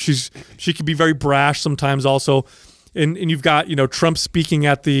smart. She can be very brash sometimes also. And you've got, Trump speaking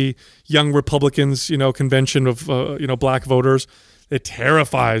at the Young Republicans, convention of, black voters. It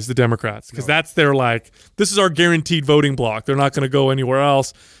terrifies the Democrats because that's their this is our guaranteed voting block. They're not going to go anywhere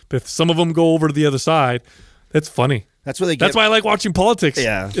else. But if some of them go over to the other side, that's funny. That's what they get. That's why I like watching politics.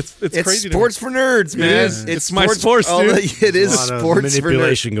 Yeah, it's crazy. Sports for nerds, man. It's my sports, dude. It is sports for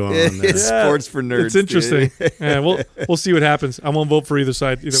manipulation going on there. It's sports for nerds. It's interesting. Yeah, we'll see what happens. I won't vote for either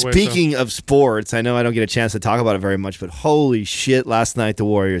side either way. Speaking of sports, I know I don't get a chance to talk about it very much, but holy shit, last night the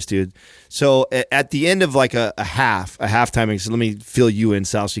Warriors, dude. So at the end of like a halftime, so let me fill you in,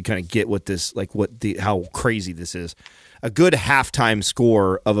 Sal, so you kind of get what this how crazy this is. A good halftime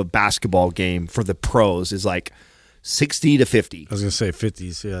score of a basketball game for the pros is like 60 to 50. I was gonna say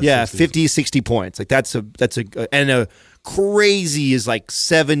 50s. Yeah, 60s. 50, 60 points. Like that's a crazy is like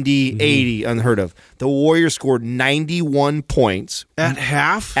 70, 80, unheard of. The Warriors scored 91 points at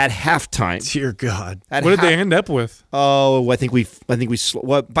halftime. Dear God, what did they end up with? Oh, I think we.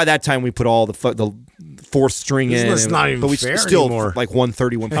 By that time we put all the fourth string in. It's not even fair still anymore. Like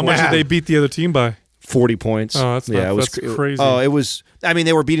 131. How much did they beat the other team by? 40 points. Oh, that's crazy. Oh, it was. I mean,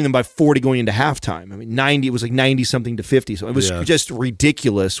 they were beating them by 40 going into halftime. I mean, 90. It was like 90 something to 50. So it was just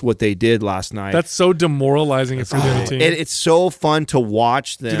ridiculous what they did last night. That's so demoralizing for the other team. It's so fun to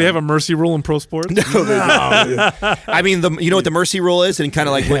watch them. Do they have a mercy rule in pro sports? No. I mean, you know what the mercy rule is, and kind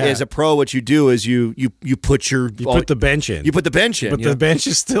of like as a pro, what you do is you put the bench in. You put the bench in. But the bench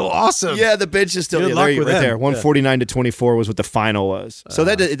is still awesome. Yeah, the bench is still Good luck with right them. there. 149 to 24 was what the final was. So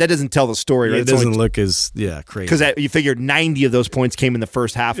that doesn't tell the story. Right? It doesn't look as crazy because you figured 90 of those points came in the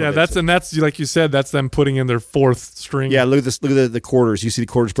first half. Yeah, of it, that's like you said. That's them putting in their fourth string. Yeah, look at this. Look at the quarters. You see the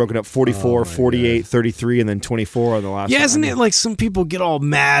quarters broken up: 44, 48, 33, and then 24 on the last. Yeah, one. isn't it like some people get all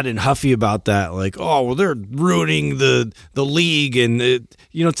mad and huffy about that? Like, oh, well, they're ruining the league, and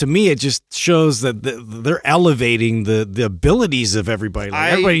to me, it just shows that they're elevating the abilities of everybody.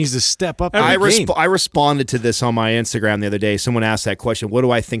 Like, everybody needs to step up. I responded to this on my Instagram the other day. Someone asked that question: "What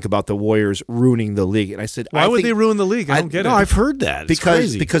do I think about the Warriors ruining the league?" And I said, "Why would they ruin the league? I don't get it." No, I've heard that. It's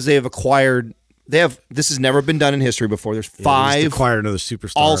crazy. Because they have acquired. This has never been done in history before. There's 5 acquired another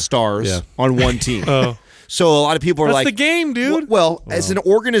superstar all-stars on one team. So a lot of people are That's like, the game, dude. Well, as an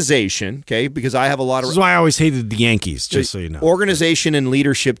organization, okay, because I have a lot of. This is why I always hated the Yankees. Just so you know, organization and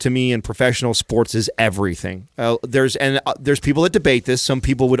leadership to me in professional sports is everything. There's people that debate this. Some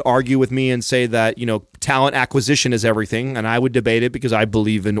people would argue with me and say that talent acquisition is everything, and I would debate it because I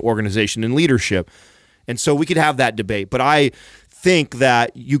believe in organization and leadership, and so we could have that debate. But I think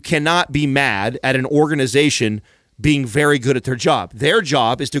that you cannot be mad at an organization being very good at their job. Their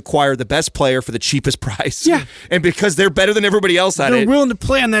job is to acquire the best player for the cheapest price. Yeah. And because they're better than everybody else at it. They're willing to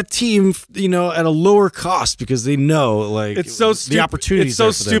play on that team, at a lower cost because they know, it's so the opportunities. It's so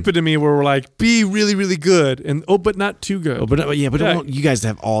stupid to me where we're like, be really, really good, and but not too good. But I want you guys to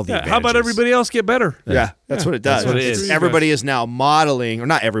have all the advantages. How about everybody else get better? Yeah, that's what it does. That's what it is. Everybody is now modeling, or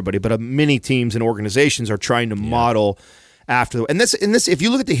not everybody, but many teams and organizations are trying to model after. And this, if you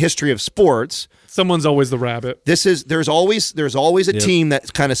look at the history of sports, someone's always the rabbit. There's always a team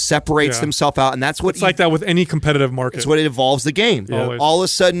that kind of separates themselves out, and that's what it's like that with any competitive market. It's what it evolves the game. Always. All of a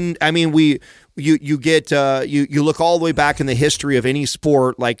sudden, I mean, we you get you look all the way back in the history of any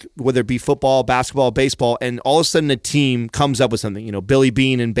sport, like whether it be football, basketball, baseball, and all of a sudden a team comes up with something. Billy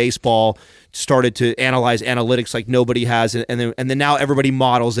Bean in baseball started to analyze analytics like nobody has, and then now everybody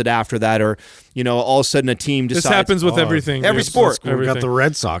models it after that, or all of a sudden a team decides. This happens with everything, every sport. We got the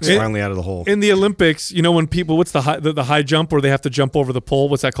Red Sox finally out of the hole. In the Olympics, when people, what's the high jump where they have to jump over the pole?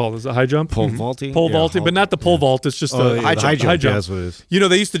 What's that called? Is it high jump? Pole vaulting? Pole vaulting, but not the pole vault. It's just the high jump. High jump. That's what it is.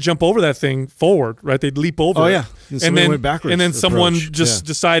 They used to jump over that thing forward, right? They'd leap over. Oh, it. yeah. And then went backwards. And then someone just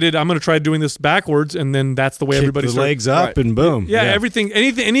decided, I'm going to try doing this backwards, and then that's the way everybody the started. legs up and boom. Yeah, everything,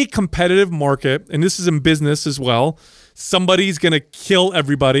 any competitive market, and this is in business as well, somebody's going to kill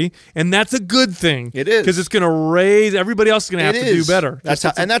everybody, and that's a good thing. It is. Because it's going to raise, everybody else is going to have to do better.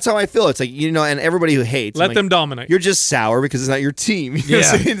 That's how I feel. It's like, and everybody who hates. Let them dominate. You're just sour because it's not your team. You know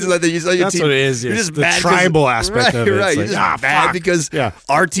what I'm saying? It's like That's team. what it is. You're just the mad tribal aspect of it. Right. You're It's just mad because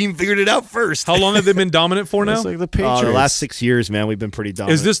our team figured it out first. How long have they been dominant for now? It's like the Patriots. The last 6 years, man, we've been pretty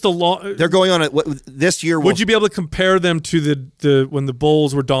dominant. Is this the long? They're going on this year. Would you be able to compare them to the when the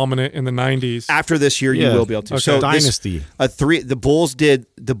Bulls were dominant in the 90s? After this year, you will be able to. Okay. So Dynasty. The Bulls did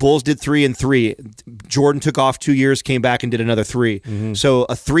 3-3. Jordan took off 2 years, came back and did another 3. Mm-hmm. So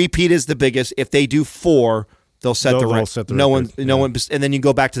a 3-peat is the biggest. If they do 4, they'll set the record. No one, and then you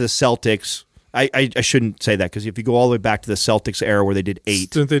go back to the Celtics. I shouldn't say that because if you go all the way back to the Celtics era where they did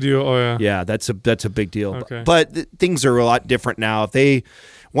 8, didn't they do? Oh yeah, yeah, that's a big deal. Okay. But things are a lot different now.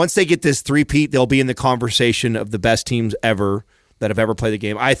 Once they get this 3-peat, they'll be in the conversation of the best teams ever that have ever played the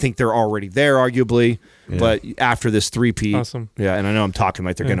game. I think they're already there, arguably. Yeah. But after this 3-peat, awesome. Yeah, and I know I'm talking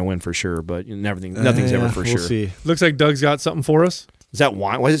like they're going to win for sure, but nothing's ever for sure. See. Looks like Doug's got something for us. Is that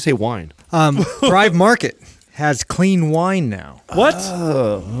wine? Why does it say wine? Thrive Market has clean wine now. What?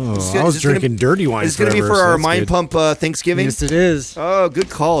 I was drinking dirty wine. It's going to be for our Mind Pump Thanksgiving. Yes, it is. Oh,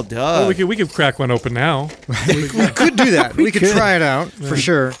 good call, Doug. Well, we could crack one open now. We could do that. We could try it out for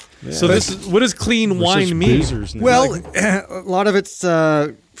sure. Yeah. So what does clean wine mean? Well, a lot of it's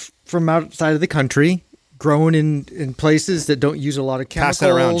from outside of the country, grown in places that don't use a lot of chemicals. Pass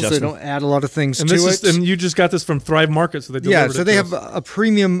that around, Justin. They don't add a lot of things and to it. And you just got this from Thrive Market, so they delivered so they have a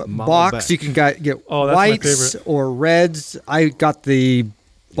premium box. You can get whites or reds. I got the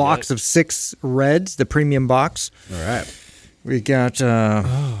box of 6 reds, the premium box. All right. We got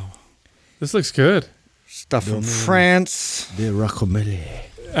this looks good. Stuff from France. The Racomele.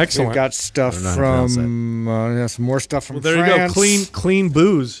 Excellent. We've got stuff from some more stuff from there France. you go. Clean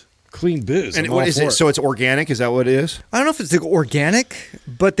booze. Clean booze. And what is it? So it's organic? Is that what it is? I don't know if it's organic,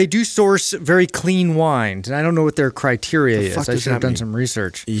 but they do source very clean wines, and I don't know what their criteria is. I should have done some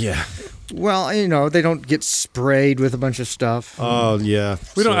research. Yeah. Well, they don't get sprayed with a bunch of stuff. Oh yeah.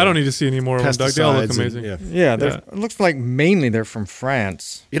 I don't need to see any more of them, Doug. They all look amazing. It looks like mainly they're from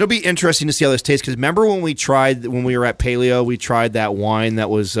France. It'll be interesting to see how this tastes because remember when we were at Paleo, we tried that wine that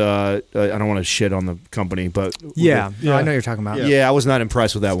was I don't want to shit on the company, but I know what you're talking about. Yeah, I was not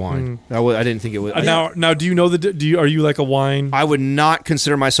impressed with that wine. I didn't think it was. Now, do you know are you like a wine? I would not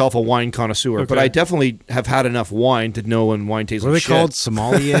consider myself a wine connoisseur, but I definitely have had enough wine to know when wine tastes. What are like they called?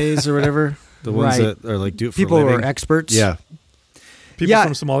 Sommeliers or whatever. The ones that are like do it for people a living. who are experts. Yeah. People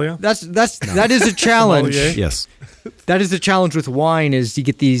from Somalia? That is a challenge. Yes. That is a challenge with wine is you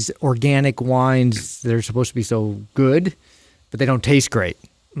get these organic wines that are supposed to be so good, but they don't taste great.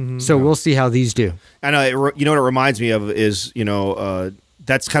 Mm-hmm. So we'll see how these do. And you know what it reminds me of is,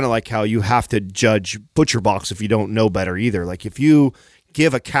 that's kind of like how you have to judge ButcherBox if you don't know better either. Like if you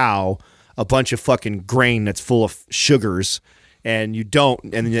give a cow a bunch of fucking grain that's full of sugars and you don't,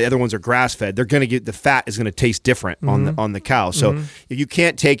 and the other ones are grass-fed, they're going to get, the fat is going to taste different on the cow. So you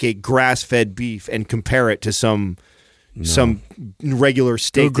can't take a grass-fed beef and compare it to some regular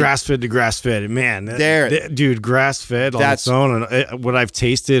steak. Go grass-fed to grass-fed. Man, dude, grass-fed on its own, and what I've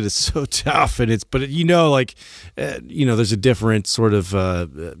tasted is so tough. And there's a different sort of,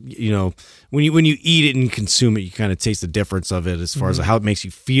 when you eat it and consume it, you kind of taste the difference of it as far as how it makes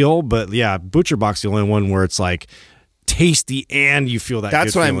you feel. But yeah, ButcherBox is the only one where it's like tasty and you feel that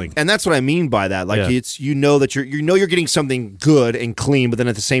good feeling. And that's what I mean by that. Like it's that you're getting something good and clean, but then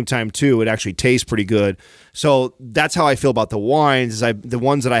at the same time too, it actually tastes pretty good. So that's how I feel about the wines. The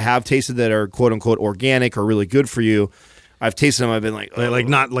ones that I have tasted that are quote unquote organic or really good for you, I've tasted them. I've been like, like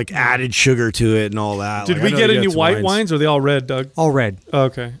not like added sugar to it and all that. Did we get any white wines or are they all red, Doug? All red.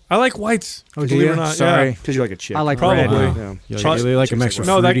 Okay. I like whites. Oh, do you? Sorry. Because you like a chick. I like probably. red. Yeah. You like them extra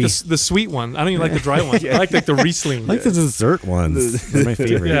fruity. No, like the sweet one. I don't even like the dry one. I like the Riesling. I like the dessert ones. They're my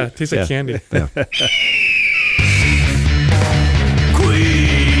favorite. Yeah, it tastes like candy. Yeah.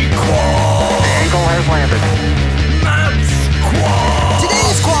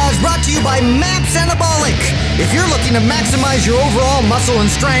 Today's Quad is brought to you by by MAPS Anabolic. If you're looking to maximize your overall muscle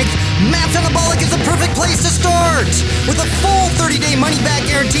and strength, MAPS Anabolic is the perfect place to start. With a full 30-day money-back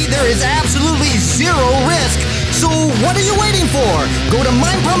guarantee, there is absolutely zero risk. So what are you waiting for? Go to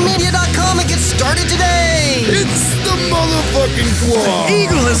mindpumpmedia.com and get started today. It's the motherfucking quad.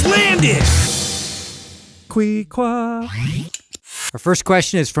 Eagle has landed. Our first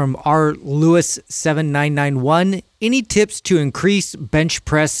question is from R. Lewis7991. Any tips to increase bench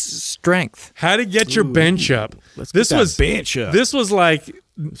press strength? How to get your bench up. Bench up. This was like,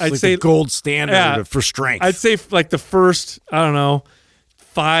 I'd say the gold standard for strength. I'd say like the first, I don't know,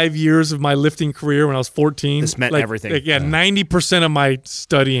 5 years of my lifting career when I was 14. This meant everything. 90% of my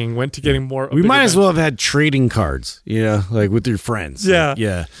studying went to getting more. We might as well have had trading cards, like with your friends. Yeah.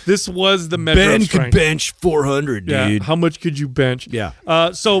 Yeah. This was the measure Ben of strength. could bench 400, dude. How much could you bench? Yeah.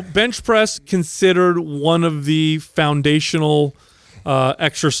 So bench press considered one of the foundational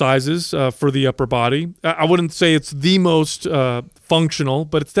exercises for the upper body. I wouldn't say it's the most functional,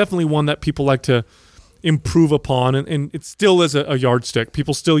 but it's definitely one that people like to improve upon, and it still is a yardstick.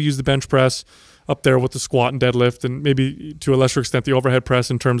 People still use the bench press up there with the squat and deadlift, and maybe to a lesser extent the overhead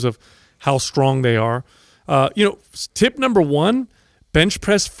press in terms of how strong they are. Tip number one, bench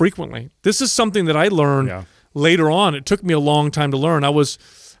press frequently. This is something that I learned later on. It took me a long time to learn. I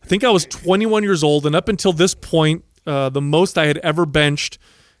think I was 21 years old, and up until this point, the most I had ever benched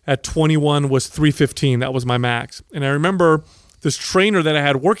at 21 was 315. That was my max. And I remember this trainer that I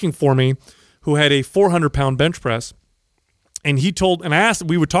had working for me who had a 400-pound bench press. And I asked,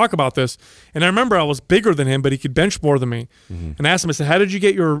 we would talk about this. And I remember I was bigger than him, but he could bench more than me. Mm-hmm. And I asked him, I said, how did you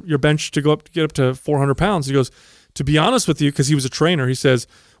get your bench to get up to 400 pounds? He goes, to be honest with you, because he was a trainer, he says,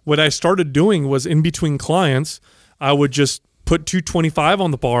 what I started doing was in between clients, I would just put 225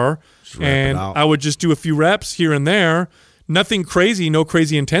 on the bar, and I would just do a few reps here and there. Nothing crazy, no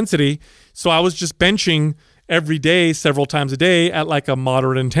crazy intensity. So I was just benching every day, several times a day at like a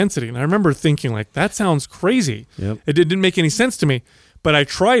moderate intensity. And I remember thinking like, that sounds crazy. Yep. It didn't make any sense to me, but I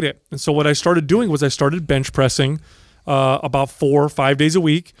tried it. And so what I started doing was I started bench pressing about 4 or 5 days a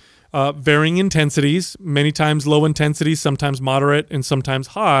week, varying intensities, many times low intensity, sometimes moderate, and sometimes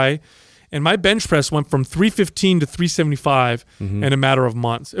high. And my bench press went from 315 to 375 in a matter of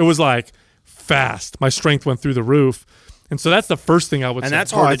months. It was like fast. My strength went through the roof. And so that's the first thing I would say. And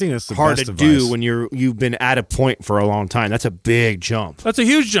that's hard, I think that's the hard best to advice. do when you've been at a point for a long time. That's a big jump. That's a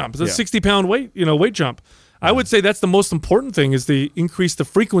huge jump. It's a 60-pound weight jump. I would say that's the most important thing is to increase the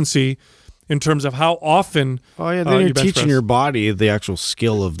frequency in terms of how often. Oh yeah, then you're teaching your body the actual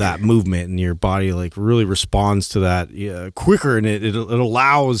skill of that movement, and your body like really responds to that quicker, and it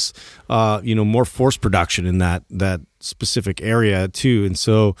allows more force production in that specific area too. And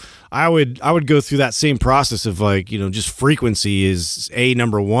so I would go through that same process of just frequency is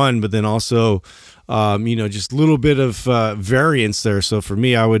number one, but then also just a little bit of variance there. So for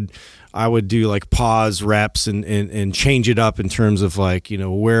me, I would do like pause reps and change it up in terms of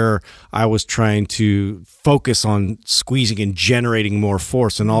where I was trying to focus on squeezing and generating more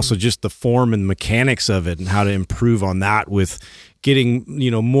force, and also just the form and mechanics of it and how to improve on that with getting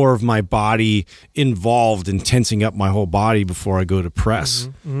more of my body involved and tensing up my whole body before I go to press.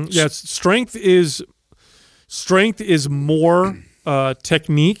 Mm-hmm. Yes, strength is more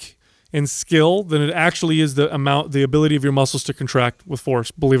technique and skill than it actually is the ability of your muscles to contract with force,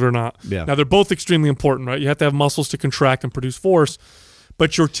 believe it or not. Yeah. Now, they're both extremely important, right? You have to have muscles to contract and produce force,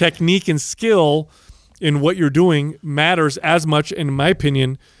 but your technique and skill in what you're doing matters as much, and in my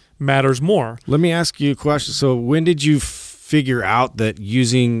opinion, matters more. Let me ask you a question. So when did you figure out that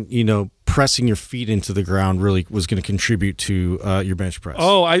using, pressing your feet into the ground really was going to contribute to your bench press?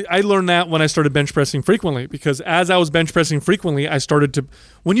 Oh, I learned that when I started bench pressing frequently, because as I was bench pressing frequently, I started to,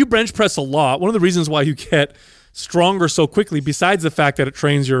 when you bench press a lot, one of the reasons why you get stronger so quickly, besides the fact that it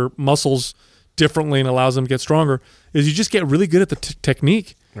trains your muscles differently and allows them to get stronger, is you just get really good at the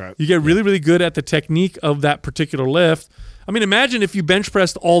technique. Right. You get really, really good at the technique of that particular lift. I mean, imagine if you bench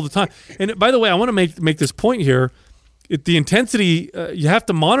pressed all the time. And by the way, I want to make this point here. The intensity, you have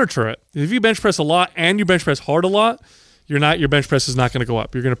to monitor it. If you bench press a lot and you bench press hard a lot, your bench press is not going to go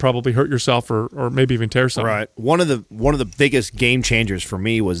up. You're going to probably hurt yourself or maybe even tear something. Right. One of the biggest game changers for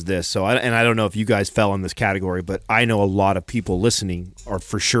me was this. So I don't know if you guys fell in this category, but I know a lot of people listening are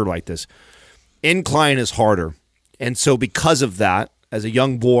for sure like this. Incline is harder. And so because of that, as a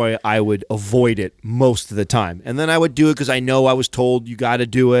young boy, I would avoid it most of the time. And then I would do it because I know I was told you got to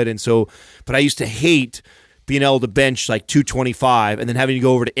do it. And so, but I used to hate being able to bench like 225 and then having to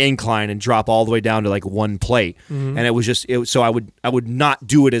go over to incline and drop all the way down to like one plate. And it was just so I would not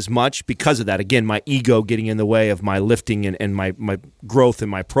do it as much because of that. Again, my ego getting in the way of my lifting and my growth in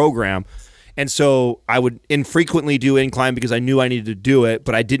my program. And so I would infrequently do incline because I knew I needed to do it,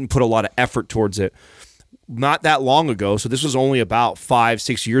 but I didn't put a lot of effort towards it. Not that long ago, so this was only about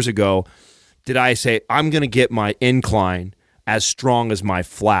 5-6 years ago, did I say, I'm going to get my incline as strong as my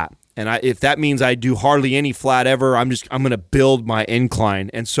flat. And if that means I do hardly any flat ever, I'm going to build my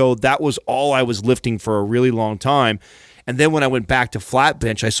incline. And so that was all I was lifting for a really long time. And then when I went back to flat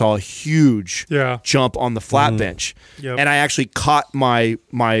bench, I saw a huge jump on the flat bench. Yep. And I actually caught my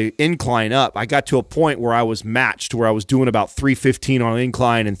incline up. I got to a point where I was matched, where I was doing about 315 on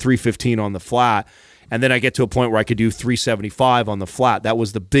incline and 315 on the flat. And then I get to a point where I could do 375 on the flat. That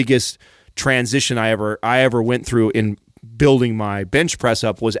was the biggest transition I ever went through in building my bench press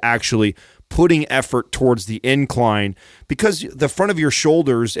up, was actually putting effort towards the incline, because the front of your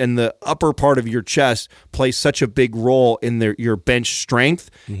shoulders and the upper part of your chest plays such a big role in your bench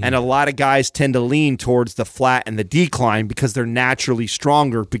strength. And a lot of guys tend to lean towards the flat and the decline because they're naturally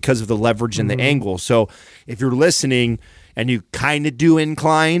stronger because of the leverage and the angle. So if you're listening and you kind of do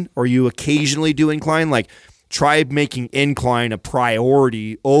incline, or you occasionally do incline, like, try making incline a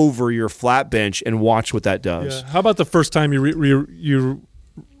priority over your flat bench and watch what that does. Yeah. How about the first time you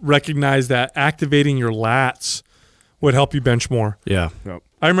recognize that activating your lats would help you bench more? Yeah. Yep.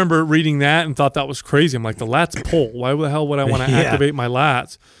 I remember reading that and thought that was crazy. I'm like, the lats pull. Why the hell would I want to activate my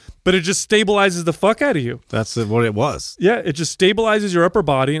lats? But it just stabilizes the fuck out of you. That's what it was. Yeah, it just stabilizes your upper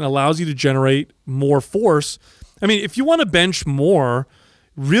body and allows you to generate more force. I mean, if you want to bench more,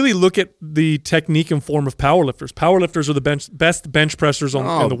 really look at the technique and form of powerlifters. Powerlifters are the best bench pressers in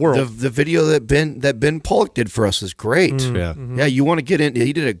the world. The video that Ben Pollock did for us is great. Yeah, you want to get in.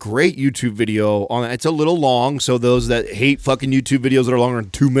 He did a great YouTube video on it. It's a little long, so those that hate fucking YouTube videos that are longer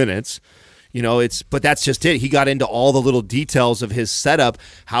than 2 minutes, but that's just it. He got into all the little details of his setup,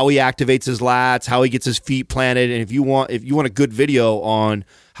 how he activates his lats, how he gets his feet planted, and if you want a good video on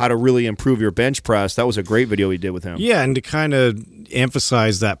how to really improve your bench press, that was a great video he did with him. Yeah, and to kind of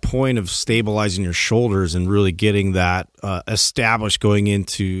emphasize that point of stabilizing your shoulders and really getting that established going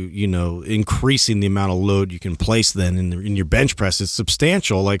into, increasing the amount of load you can place then in your bench press is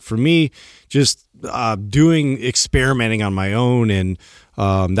substantial. Like for me, just experimenting on my own, and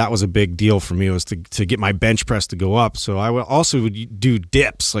that was a big deal for me, was to get my bench press to go up. So I would do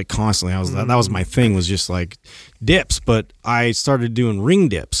dips like constantly. That was my thing, was just like dips. But I started doing ring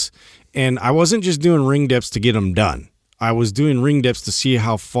dips, and I wasn't just doing ring dips to get them done. I was doing ring dips to see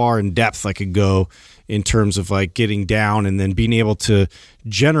how far in depth I could go in terms of like getting down and then being able to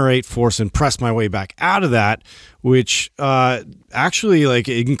generate force and press my way back out of that, which actually like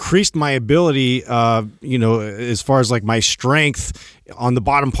increased my ability, as far as like my strength on the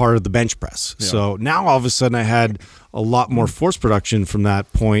bottom part of the bench press. Yeah. So now all of a sudden I had a lot more force production from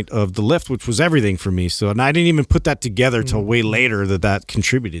that point of the lift, which was everything for me. So, and I didn't even put that together till way later that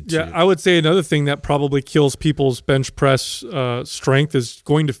contributed to. Yeah, I would say another thing that probably kills people's bench press strength is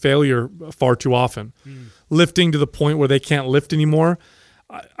going to failure far too often. Lifting to the point where they can't lift anymore.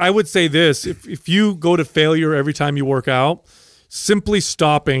 I would say this, if you go to failure every time you work out, simply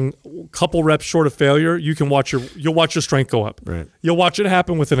stopping a couple reps short of failure, you'll watch your strength go up. Right. You'll watch it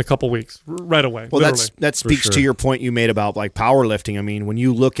happen within a couple weeks, right away. Well, that speaks to your point you made about like powerlifting. I mean, when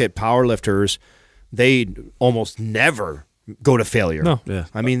you look at powerlifters, they almost never go to failure. No. Yeah.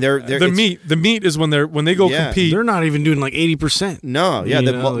 I mean, the meat is when they go compete. They're not even doing like 80%. No, yeah,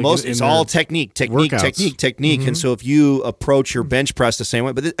 it's all technique. Mm-hmm. And so if you approach your bench press the same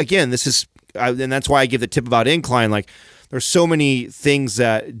way, but again, and that's why I give the tip about incline. Like, there's so many things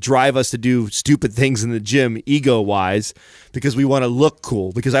that drive us to do stupid things in the gym, ego-wise, because we want to look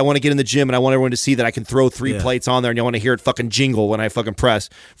cool. Because I want to get in the gym and I want everyone to see that I can throw 3 plates on there, and I want to hear it fucking jingle when I fucking press.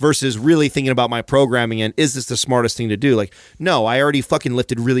 Versus really thinking about my programming and, is this the smartest thing to do? Like, no, I already fucking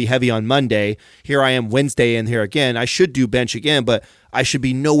lifted really heavy on Monday. Here I am Wednesday, and here again. I should do bench again, but I should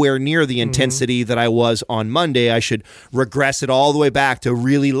be nowhere near the intensity that I was on Monday. I should regress it all the way back to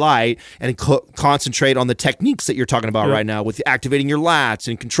really light and concentrate on the techniques that you're talking about right now, with activating your lats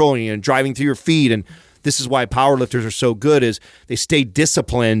and controlling and driving through your feet. And this is why powerlifters are so good, is they stay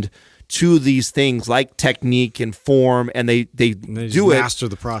disciplined to these things like technique and form, and they do it, master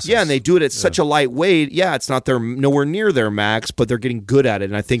the process. Yeah, and they do it at such a light weight. Yeah, it's not nowhere near their max, but they're getting good at it.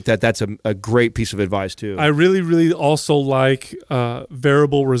 And I think that's a great piece of advice too. I really, really also like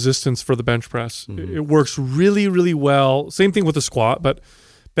variable resistance for the bench press. Mm-hmm. It works really, really well. Same thing with the squat, but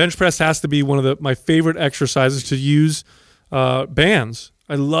bench press has to be one of my favorite exercises to use bands.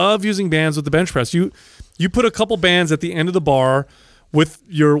 I love using bands with the bench press. You put a couple bands at the end of the bar with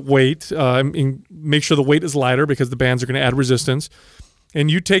your weight, and make sure the weight is lighter because the bands are going to add resistance. And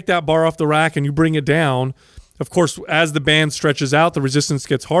you take that bar off the rack and you bring it down. Of course, as the band stretches out, the resistance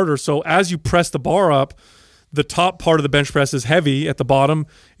gets harder. So as you press the bar up, the top part of the bench press is heavy. At the bottom,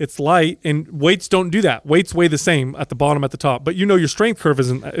 it's light. And weights don't do that. Weights weigh the same at the bottom, at the top. But your strength curve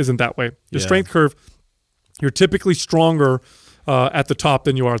isn't that way. Your strength curve, you're typically stronger at the top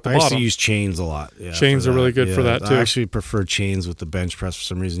than you are at the bottom. I used to use chains a lot. Yeah, chains are really good for that too. I actually prefer chains with the bench press for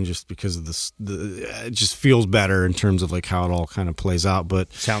some reason, just because of it just feels better in terms of like how it all kind of plays out.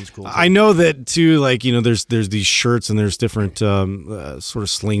 But sounds cool. I know that too. Like there's these shirts and there's different sort of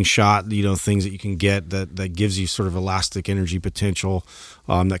slingshot things that you can get that gives you sort of elastic energy potential.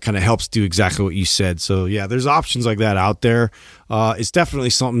 That kind of helps do exactly what you said. So yeah, there's options like that out there. It's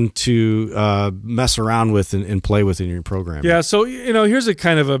definitely something to mess around with and play with in your program. Yeah. So here's a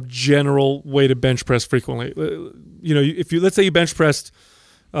kind of a general way to bench press frequently. If let's say you bench pressed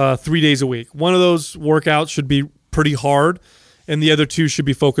 3 days a week, one of those workouts should be pretty hard, and the other two should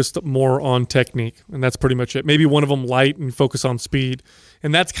be focused more on technique, and that's pretty much it. Maybe one of them light and focus on speed,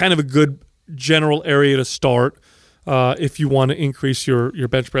 and that's kind of a good general area to start. If you want to increase your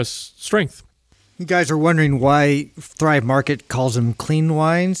bench press strength. You guys are wondering why Thrive Market calls them clean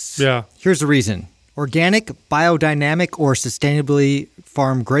wines? Yeah. Here's the reason. Organic, biodynamic, or sustainably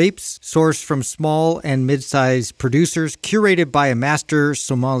farmed grapes, sourced from small and mid-sized producers, curated by a master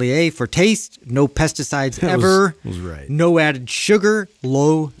sommelier for taste, no pesticides ever, was right. No added sugar,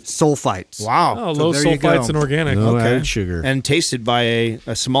 low sulfites. Wow. Oh, low sulfites and organic. No Okay. added sugar. And tasted by a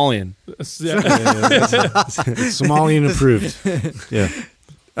Somalian. Somalian approved. Yeah.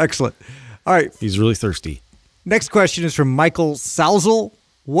 Excellent. All right. He's really thirsty. Next question is from Michael Salzel.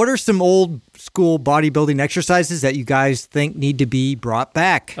 What are some old school bodybuilding exercises that you guys think need to be brought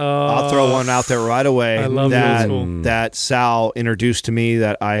back? I'll throw one out there right away. I love that Sal introduced to me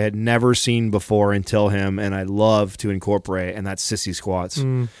that I had never seen before until him, and I love to incorporate, and that's sissy squats.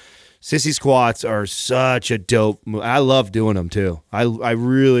 Sissy squats are such a dope move. I love doing them too. I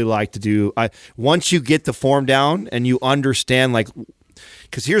really like to do. Once you get the form down and you understand, like,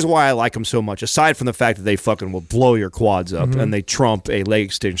 because here's why I like them so much. Aside from the fact that they fucking will blow your quads up and they trump a leg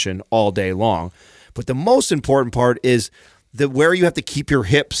extension all day long, but the most important part is where you have to keep your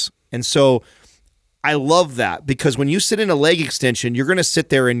hips. And so I love that, because when you sit in a leg extension, you're going to sit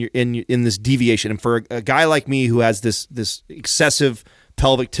there in this deviation. And for a guy like me who has this excessive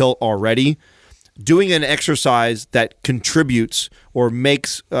pelvic tilt already, doing an exercise that contributes or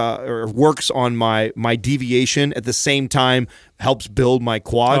makes or works on my deviation at the same time helps build my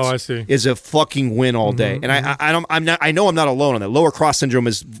quads. Oh, I see. Is a fucking win all day. And I know I'm not alone on that. Lower cross syndrome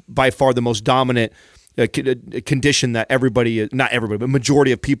is by far the most dominant condition that not everybody, but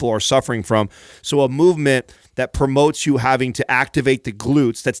majority of people are suffering from. So a movement that promotes you having to activate the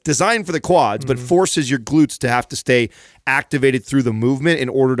glutes, that's designed for the quads, but forces your glutes to have to stay activated through the movement in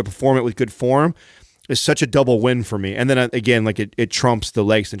order to perform it with good form, is such a double win for me. And then again, like it trumps the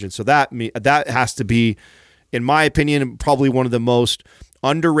leg extension. So that has to be, in my opinion, probably one of the most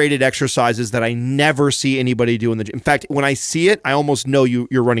underrated exercises that I never see anybody do in the gym. In fact, when I see it, I almost know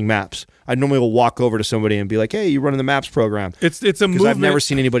you're running MAPS. I normally will walk over to somebody and be like, "Hey, you're running the MAPS program." It's a movement. I've never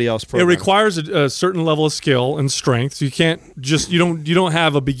seen anybody else program. It requires a certain level of skill and strength. So you can't just you don't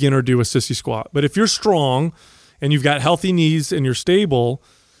have a beginner do a sissy squat. But if you're strong and you've got healthy knees and you're stable,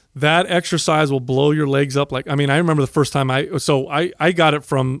 that exercise will blow your legs up. I remember the first time I got it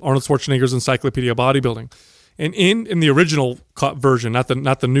from Arnold Schwarzenegger's Encyclopedia of Bodybuilding. And in the original version, not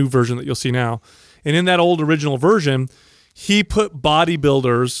the new version that you'll see now, and in that old original version, he put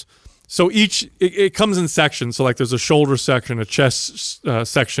bodybuilders. So it comes in sections. So like there's a shoulder section, a chest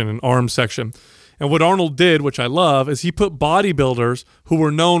section, an arm section. And what Arnold did, which I love, is he put bodybuilders who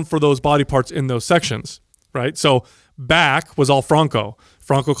were known for those body parts in those sections, right? So back was all Franco.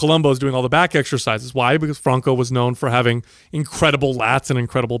 Franco Columbu is doing all the back exercises. Why? Because Franco was known for having incredible lats and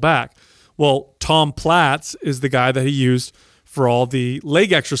incredible back. Well, Tom Platz is the guy that he used for all the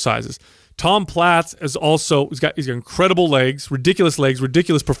leg exercises. Tom Platz is also he's got incredible legs, ridiculous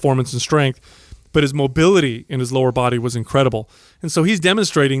performance and strength, but his mobility in his lower body was incredible. And so he's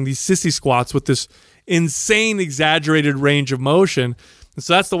demonstrating these sissy squats with this insane, exaggerated range of motion. And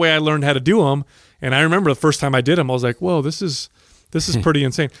so that's the way I learned how to do them. And I remember the first time I did them, I was like, "Whoa, this is pretty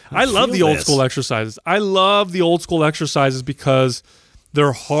insane." I love the old school exercises. I love the old school exercises because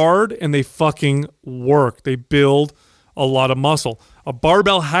they're hard and they fucking work. They build a lot of muscle. A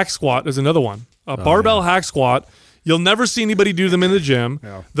barbell hack squat is another one. Barbell hack squat, you'll never see anybody do them in the gym.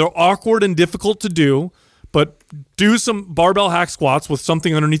 Yeah. They're awkward and difficult to do, but do some barbell hack squats with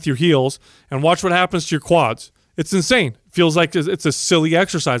something underneath your heels and watch what happens to your quads. It's insane. It feels like it's a silly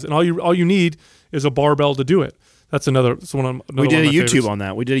exercise, and all you need is a barbell to do it. That's another. We did a YouTube on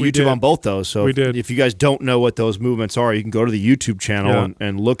that. We did a YouTube on both those. So we did. If you guys don't know what those movements are, you can go to the YouTube channel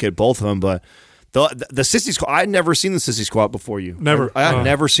and look at both of them. But the sissy squat, I'd never seen the sissy squat before you. Never. I had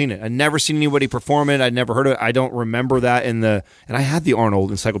never seen it. I'd never seen anybody perform it. I'd never heard of it. I don't remember that and I had the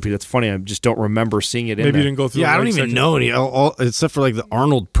Arnold encyclopedia. That's funny. I just don't remember seeing it. Maybe you didn't go through. Yeah, I don't even know any, except for like the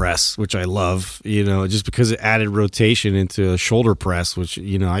Arnold press, which I love. Just because it added rotation into a shoulder press, which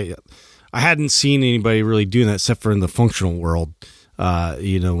I hadn't seen anybody really doing that except for in the functional world.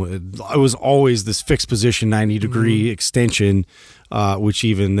 It was always this fixed position, 90-degree extension, which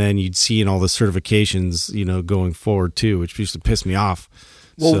even then you'd see in all the certifications, going forward too, which used to piss me off.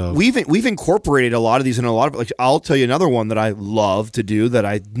 Well, we've incorporated a lot of these in a lot of, like, I'll tell you another one that I love to do that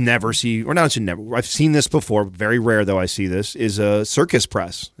I never see, or not never, I've seen this before, very rare though I see this, is a circus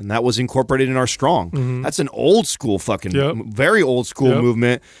press. And that was incorporated in our strong. That's an old school very old school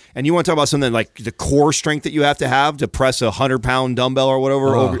movement. And you want to talk about something like the core strength that you have to press a 100-pound dumbbell or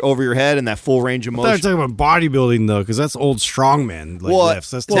whatever over your head and that full range of motion. I thought you were talking about bodybuilding though, because that's old strongman lifts.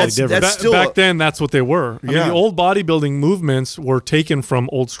 That's totally different. Back then, that's what they were. I mean, the old bodybuilding movements were taken from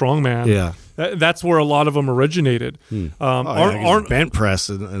old strongman. Yeah. That's where a lot of them originated. Bent press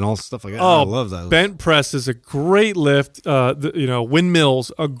and all stuff like that. I love that. Bent press is a great lift.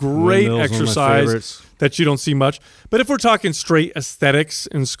 Windmills, a great exercise that you don't see much. But if we're talking straight aesthetics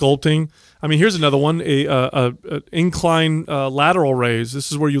and sculpting, I mean, here's another one: a incline lateral raise.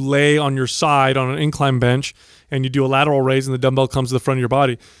 This is where you lay on your side on an incline bench and you do a lateral raise, and the dumbbell comes to the front of your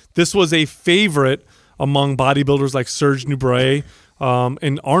body. This was a favorite among bodybuilders like Serge Nubret.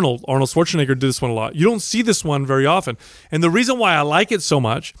 And Arnold Schwarzenegger did this one a lot. You don't see this one very often. And the reason why I like it so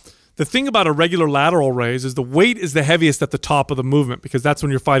much, the thing about a regular lateral raise is the weight is the heaviest at the top of the movement because that's when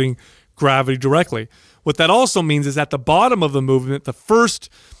you're fighting gravity directly. What that also means is at the bottom of the movement, the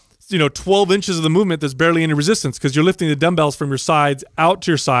first 12 inches of the movement, there's barely any resistance because you're lifting the dumbbells from your sides out to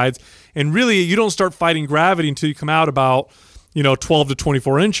your sides. And really, you don't start fighting gravity until you come out about 12 to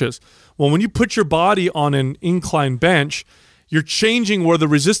 24 inches. Well, when you put your body on an incline bench, you're changing where the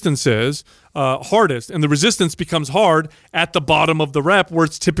resistance is hardest, and the resistance becomes hard at the bottom of the rep where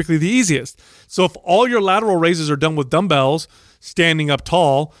it's typically the easiest. So if all your lateral raises are done with dumbbells, standing up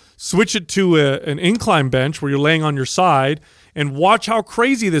tall, switch it to an incline bench where you're laying on your side and watch how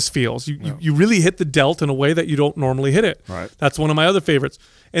crazy this feels. You really hit the delt in a way that you don't normally hit it. Right. That's one of my other favorites.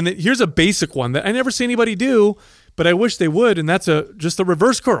 And here's a basic one that I never see anybody do, but I wish they would, and that's just a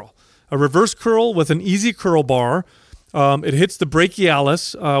reverse curl. A reverse curl with an easy curl bar. It hits the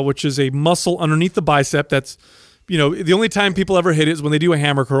brachialis, which is a muscle underneath the bicep. That's, the only time people ever hit it is when they do a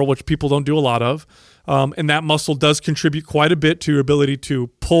hammer curl, which people don't do a lot of. And that muscle does contribute quite a bit to your ability to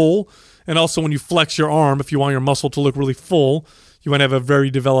pull. And also when you flex your arm, if you want your muscle to look really full, you want to have a very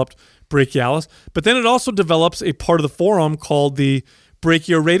developed brachialis. But then it also develops a part of the forearm called the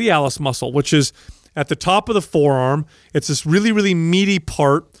brachioradialis muscle, which is at the top of the forearm. It's this really, really meaty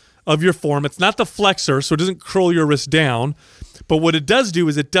part of your forearm. It's not the flexor, so it doesn't curl your wrist down. But what it does do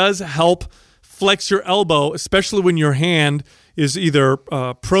is it does help flex your elbow, especially when your hand is either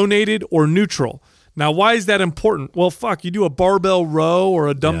pronated or neutral. Now, why is that important? Well, you do a barbell row or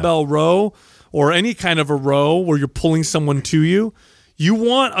a dumbbell row or any kind of a row where you're pulling someone to you. You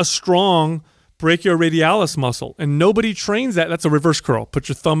want a strong brachioradialis muscle, and nobody trains that. That's a reverse curl. Put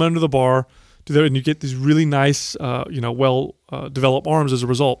your thumb under the bar, do that, and you get these really nice, developed arms as a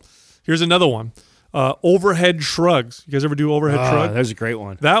result. Here's another one. Overhead shrugs. You guys ever do overhead shrug? That's a great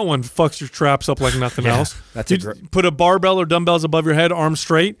one. That one fucks your traps up like nothing else. Put a barbell or dumbbells above your head, arms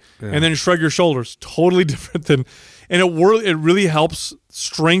straight, and then shrug your shoulders. Totally different than, and it really helps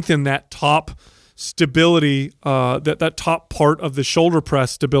strengthen that top stability, that top part of the shoulder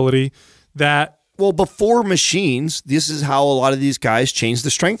press stability. Well, before machines, this is how a lot of these guys change the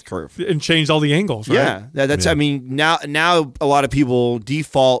strength curve and change all the angles. Right? Yeah, I mean, now a lot of people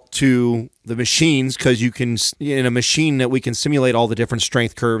default to the machines because you can, in a machine that we can simulate all the different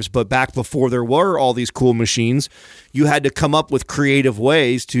strength curves. But back before there were all these cool machines, you had to come up with creative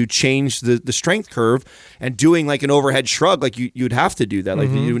ways to change the strength curve. And doing like an overhead shrug, like you'd have to do that. Like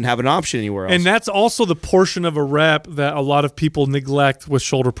you wouldn't have an option anywhere else. And that's also the portion of a rep that a lot of people neglect with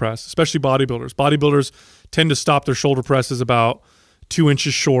shoulder press, especially bodybuilders. Bodybuilders tend to stop their shoulder presses about 2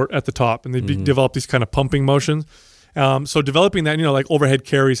 inches short at the top, and they develop these kind of pumping motions. So developing that, like overhead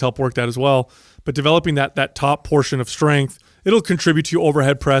carries help work that as well. But developing that top portion of strength, it'll contribute to your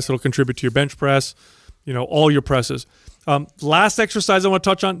overhead press. It'll contribute to your bench press, all your presses. Last exercise I want to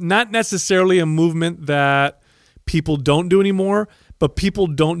touch on, not necessarily a movement that people don't do anymore, but people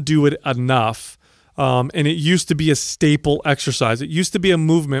don't do it enough. And it used to be a staple exercise. It used to be a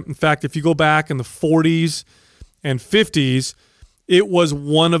movement. In fact, if you go back in the 40s and 50s, it was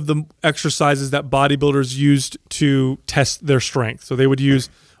one of the exercises that bodybuilders used to test their strength. So they would use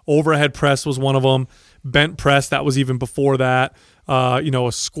overhead press was one of them, bent press, that was even before that, a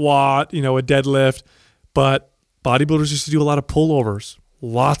squat, a deadlift. But bodybuilders used to do a lot of pullovers,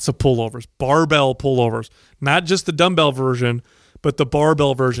 lots of pullovers, barbell pullovers, not just the dumbbell version, but the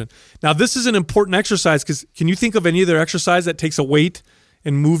barbell version. Now, this is an important exercise because can you think of any other exercise that takes a weight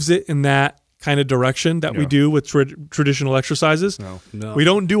and moves it in that kind of direction that we do with traditional exercises? No. We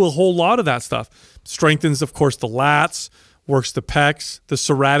don't do a whole lot of that stuff. Strengthens, of course, the lats, works the pecs, the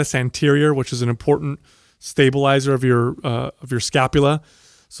serratus anterior, which is an important stabilizer of your scapula.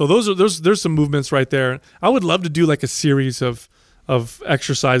 So there's some movements right there. I would love to do like a series of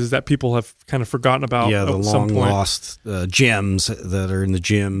exercises that people have kind of forgotten about. Yeah, the at some point. long-lost gems that are in the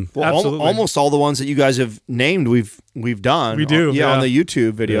gym. Well, Absolutely. almost all the ones that you guys have named, we've done. We do, on the yeah.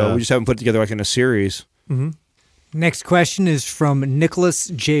 YouTube video. Yeah. We just haven't put it together like in a series. Next question is from Nicholas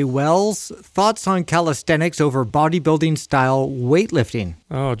J. Wells. Thoughts on calisthenics over bodybuilding style weightlifting?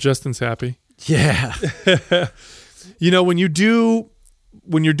 Oh, Justin's happy. Yeah. When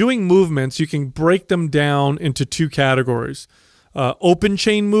you're doing movements, you can break them down into two categories: open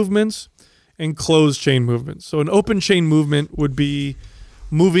chain movements and closed chain movements. So an open chain movement would be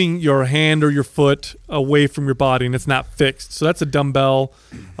moving your hand or your foot away from your body and it's not fixed. So that's a dumbbell.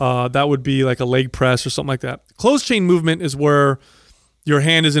 That would be like a leg press or something like that. Closed chain movement is where your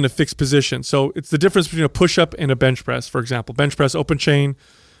hand is in a fixed position. So it's the difference between a push-up and a bench press, for example. Bench press, open chain,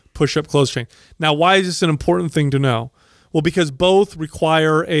 push-up, closed chain. Now, why is this an important thing to know? Well, because both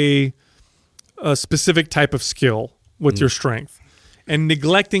require a specific type of skill with your strength. And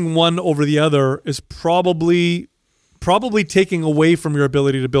neglecting one over the other is probably taking away from your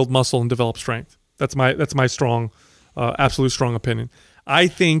ability to build muscle and develop strength. That's my strong, absolute strong opinion. I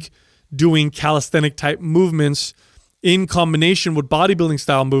think doing calisthenic type movements in combination with bodybuilding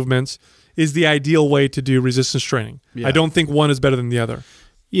style movements is the ideal way to do resistance training. Yeah. I don't think one is better than the other.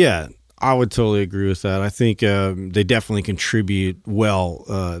 Yeah, I would totally agree with that. I think they definitely contribute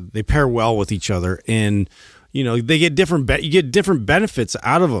well. They pair well with each other, and they get different. You get different benefits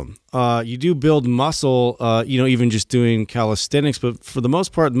out of them. You do build muscle, even just doing calisthenics. But for the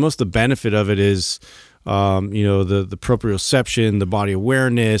most part, most of the benefit of it is, the proprioception, the body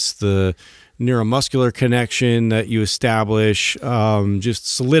awareness, the neuromuscular connection that you establish, just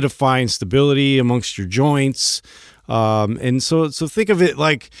solidifying stability amongst your joints. And so think of it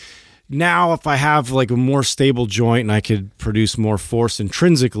like, now if I have like a more stable joint and I could produce more force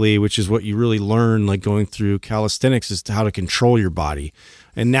intrinsically, which is what you really learn like going through calisthenics, is to how to control your body,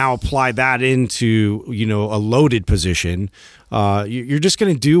 and now apply that into a loaded position, you're just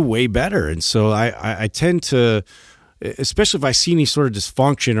going to do way better. And so I tend to, especially if I see any sort of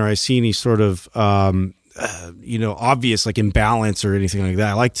dysfunction or I see any sort of obvious like imbalance or anything like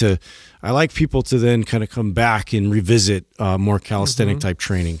that, I like people to then kind of come back and revisit more calisthenic type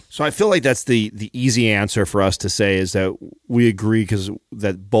training. So I feel like that's the easy answer for us to say is that we agree because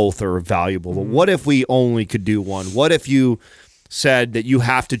that both are valuable. But what if we only could do one? What if you said that you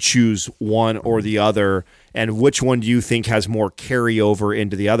have to choose one or the other, and which one do you think has more carryover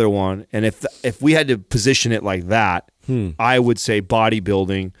into the other one? And if we had to position it like that, I would say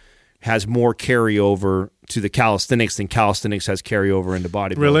bodybuilding has more carryover to the calisthenics than calisthenics has carryover into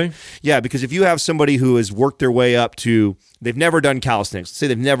bodybuilding. Really? Yeah, because if you have somebody who has worked their way up to, they've never done calisthenics, say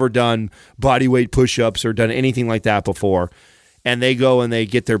they've never done body weight push-ups or done anything like that before, and they go and they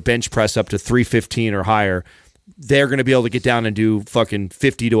get their bench press up to 315 or higher, they're going to be able to get down and do fucking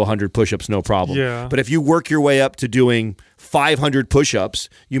 50 to 100 push-ups, no problem. Yeah. But if you work your way up to doing 500 push-ups,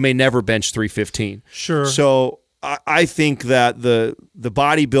 you may never bench 315. Sure. So I think that the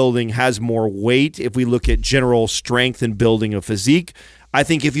bodybuilding has more weight if we look at general strength and building a physique. I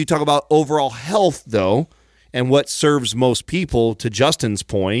think if you talk about overall health, though, and what serves most people, to Justin's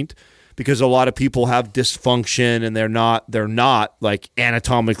point, because a lot of people have dysfunction and they're not like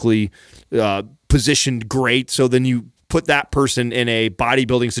anatomically positioned great. So then you put that person in a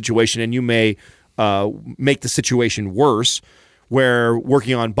bodybuilding situation and you may make the situation worse, where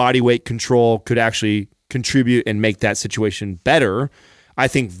working on body weight control could actually contribute and make that situation better. I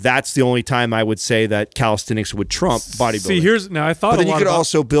think that's the only time I would say that calisthenics would trump bodybuilding. See, I thought but then a lot you could about,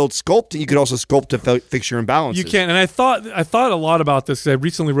 also build sculpt. You could also sculpt to fix your imbalances. You can, and I thought a lot about this. I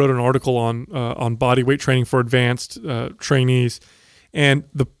recently wrote an article on body weight training for advanced trainees, and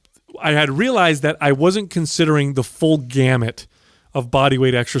I had realized that I wasn't considering the full gamut of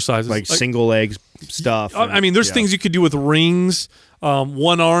bodyweight exercises. Like single legs stuff. I mean, there's things you could do with rings,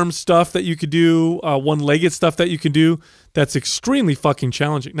 one arm stuff that you could do, one legged stuff that you can do. That's extremely fucking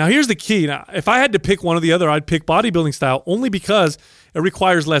challenging. Now, here's the key. Now, if I had to pick one or the other, I'd pick bodybuilding style only because it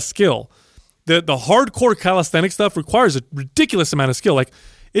requires less skill. The hardcore calisthenic stuff requires a ridiculous amount of skill. Like,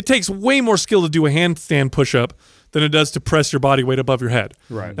 it takes way more skill to do a handstand push-up than it does to press your body weight above your head.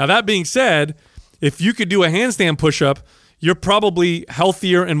 Right. Now, that being said, if you could do a handstand push-up, you're probably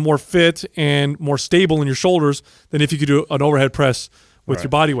healthier and more fit and more stable in your shoulders than if you could do an overhead press with your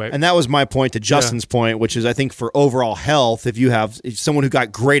body weight. And that was my point to Justin's point, which is I think for overall health, if someone who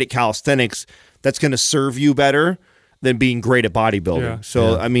got great at calisthenics, that's going to serve you better than being great at bodybuilding. Yeah.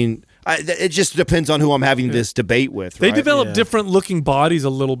 So, I mean, it just depends on who I'm having this debate with. They right? develop different looking bodies a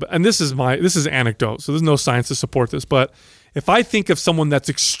little bit. And this is anecdote, so there's no science to support this. But if I think of someone that's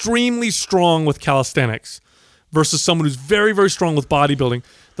extremely strong with calisthenics versus someone who's very, very strong with bodybuilding,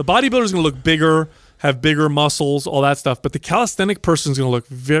 the bodybuilder is going to look bigger, have bigger muscles, all that stuff. But the calisthenic person is going to look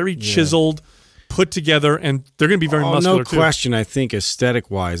very chiseled, put together, and they're going to be very muscular no question. I think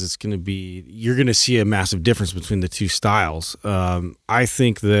aesthetic-wise, you're going to see a massive difference between the two styles. I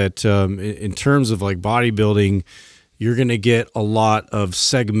think that in terms of like bodybuilding, you're going to get a lot of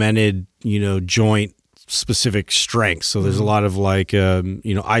segmented, joint specific strengths. So there's a lot of like,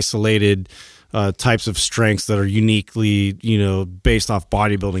 isolated types of strengths that are uniquely, based off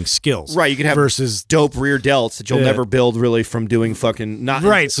bodybuilding skills. Right, you can have versus dope rear delts that you'll never build really from doing fucking not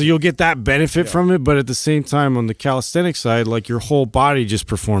right. So you'll get that benefit from it, but at the same time, on the calisthenic side, like your whole body just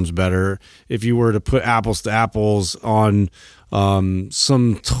performs better if you were to put apples to apples on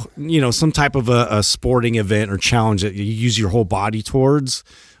some type of a sporting event or challenge that you use your whole body towards.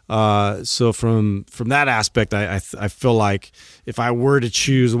 So from that aspect, I feel like if I were to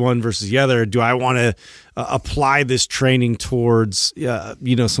choose one versus the other, do I want to apply this training towards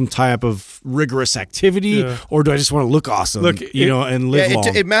some type of rigorous activity, or do I just want to look awesome, and live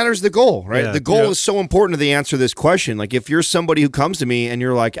long? It matters the goal, right? Yeah. The goal is so important to the answer to this question. Like if you're somebody who comes to me and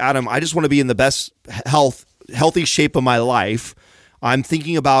you're like, Adam, I just want to be in the best healthy shape of my life. I'm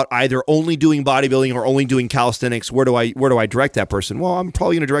thinking about either only doing bodybuilding or only doing calisthenics. Where do I direct that person? Well, I'm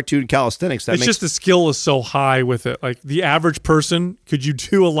probably going to direct you to calisthenics. It's just the skill is so high with it. Like the average person, could you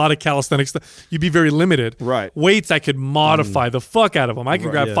do a lot of calisthenics? You'd be very limited. Right. Weights, I could modify the fuck out of them. I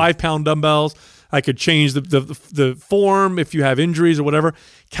could grab 5-pound dumbbells. I could change the form if you have injuries or whatever.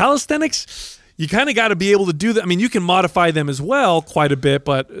 Calisthenics, you kind of got to be able to do that. I mean, you can modify them as well quite a bit,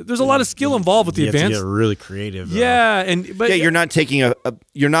 but there's a lot of skill involved with the advanced. You have to get really creative. You're not taking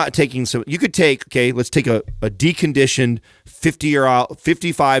some. You could take let's take a deconditioned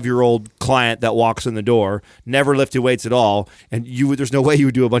 55-year-old client that walks in the door, never lifted weights at all, and there's no way you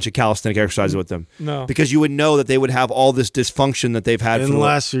would do a bunch of calisthenic exercises with them. No, because you would know that they would have all this dysfunction that they've had.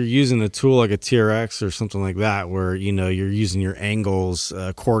 Unless you're using a tool like a TRX or something like that, where you're using your angles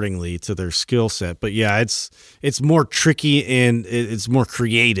accordingly to their skill set. But yeah, it's more tricky and it's more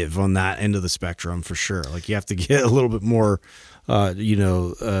creative on that end of the spectrum for sure. Like you have to get a little bit more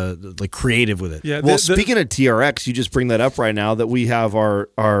like creative with it. Yeah. Well, speaking of TRX, you just bring that up right now that we have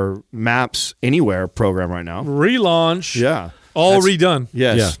our Maps Anywhere program right now. Relaunch. Yeah. All redone.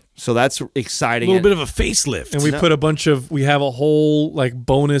 Yes. Yeah. So that's exciting. A little bit of a facelift. And we have a whole like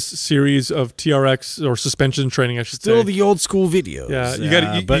bonus series of TRX or suspension training, I should say. Still the old school videos.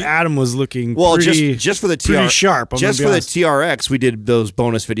 Yeah. But Adam was looking just for the pretty sharp. Just for the TRX, we did those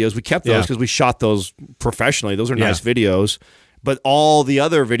bonus videos. We kept those because we shot those professionally. Those are nice videos. But all the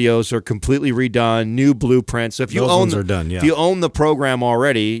other videos are completely redone, new blueprints. So if you if you own the program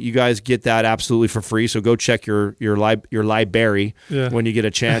already, you guys get that absolutely for free. So go check your library when you get a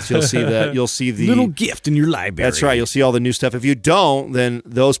chance. You'll see the little gift in your library. That's right. You'll see all the new stuff. If you don't, then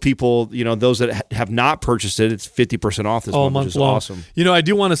those people, those that have not purchased it, it's 50% off this month, which is awesome. I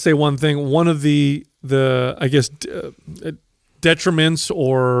do want to say one thing. One of the I guess detriments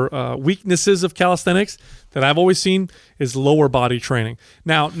or weaknesses of calisthenics that I've always seen is lower body training.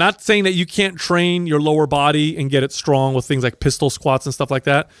 Now, not saying that you can't train your lower body and get it strong with things like pistol squats and stuff like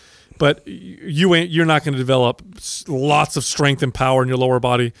that, but you're not going to develop lots of strength and power in your lower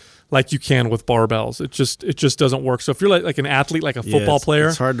body like you can with barbells. It just doesn't work. So if you're like an athlete, like a football player,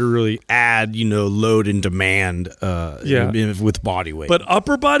 it's hard to really add load and demand with body weight. But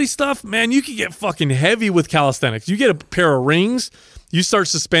upper body stuff, man, you can get fucking heavy with calisthenics. You get a pair of rings, you start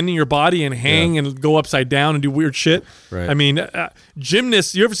suspending your body and hang and go upside down and do weird shit. Right. I mean,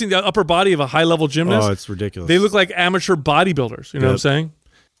 gymnasts, you ever seen the upper body of a high-level gymnast? Oh, it's ridiculous. They look like amateur bodybuilders. You know what I'm saying?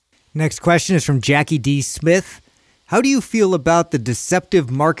 Next question is from Jackie D. Smith. How do you feel about the deceptive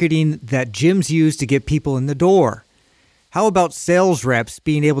marketing that gyms use to get people in the door? How about sales reps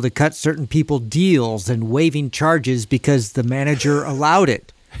being able to cut certain people deals and waiving charges because the manager allowed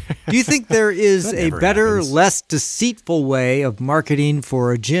it? Do you think there is a better, less deceitful way of marketing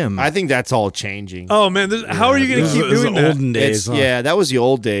for a gym? I think that's all changing. Oh man, how are you going to keep doing that? Olden days. Yeah, that was the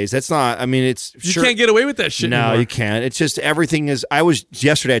old days. That's not. I mean, it's You can't get away with that shit No, anymore. you can't. It's just everything is.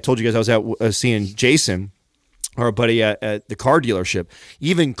 Yesterday. I told you guys I was out seeing Jason, our buddy at the car dealership.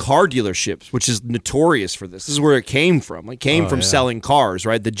 Even car dealerships, which is notorious for this. This is where it came from. It came from selling cars,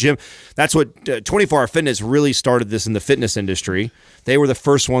 right? The gym. That's what 24 Hour Fitness really started this in the fitness industry. They were the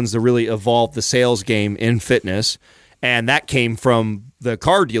first ones to really evolve the sales game in fitness, and that came from the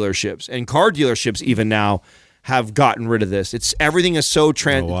car dealerships. And car dealerships even now have gotten rid of this. Everything is so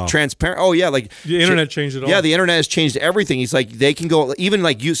transparent. Oh yeah, like the internet changed it all. Yeah, the internet has changed everything. He's like, they can go even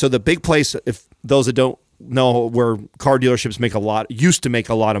like you. So the big place, if those that don't know where car dealerships used to make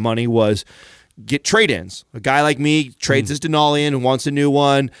a lot of money, was get trade-ins. A guy like me trades his Denali in and wants a new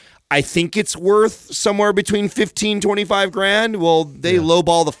one. I think it's worth somewhere between 15, 25 grand. Well, they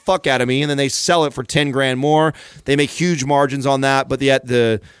lowball the fuck out of me, and then they sell it for 10 grand more. They make huge margins on that, but yet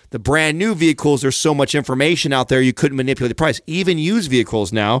the brand new vehicles, there's so much information out there, you couldn't manipulate the price. Even used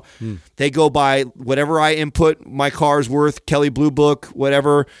vehicles now, they go by whatever I input my car's worth, Kelley Blue Book,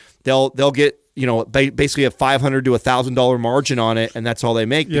 whatever. They'll get basically a $500 to $1,000 margin on it, and that's all they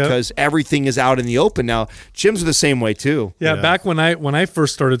make because everything is out in the open now. Gyms are the same way too. Yeah, back when I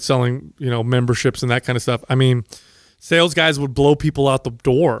first started selling, memberships and that kind of stuff. I mean, sales guys would blow people out the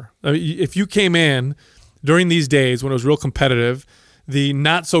door. I mean, if you came in during these days when it was real competitive, the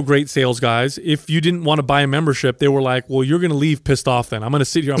not so great sales guys, if you didn't want to buy a membership, they were like, well, you're going to leave pissed off then. I'm going to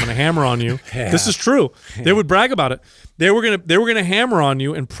sit here, I'm going to hammer on you. This is true. They would brag about it. They were going to hammer on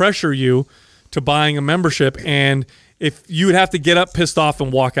you and pressure you to buying a membership, and if you would have to get up pissed off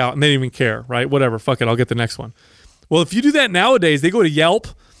and walk out, and they didn't even care, right? Whatever, fuck it, I'll get the next one. Well, if you do that nowadays, they go to Yelp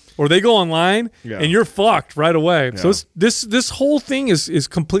or they go online, and you're fucked right away. Yeah. So this whole thing is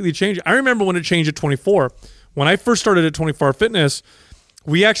completely changing. I remember when it changed at 24. When I first started at 24 Hour Fitness,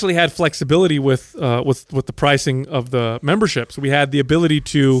 we actually had flexibility with the pricing of the memberships. We had the ability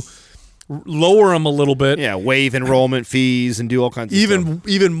to lower them a little bit. Yeah, waive enrollment fees and do all kinds of stuff.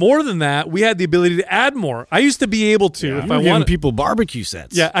 Even more than that, we had the ability to add more. I used to be able to, if I wanted people barbecue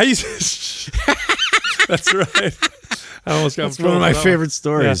sets. Yeah, I used to. That's right. I almost got one of my favorite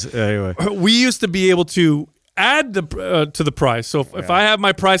stories. Yeah. Anyway, we used to be able to add to the price. So if I have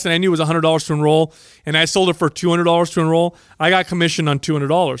my price and I knew it was $100 to enroll, and I sold it for $200 to enroll, I got commission on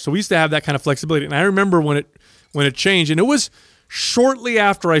 $200. So we used to have that kind of flexibility. And I remember when it changed, and it was shortly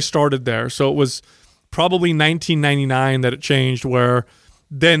after I started there. So it was probably 1999 that it changed, where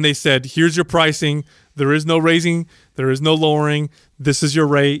then they said, here's your pricing. There is no raising. There is no lowering. This is your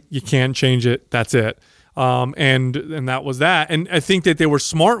rate. You can't change it. That's it. And that was that. And I think that they were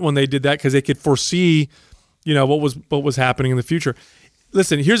smart when they did that because they could foresee, what was happening in the future.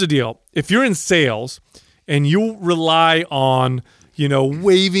 Listen, here's the deal. If you're in sales and you rely on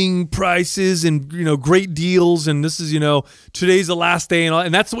waiving prices and, great deals. And this is, today's the last day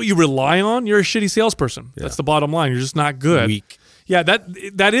and that's what you rely on. You're a shitty salesperson. Yeah. That's the bottom line. You're just not good. Weak. Yeah.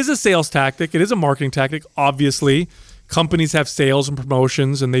 That is a sales tactic. It is a marketing tactic. Obviously, companies have sales and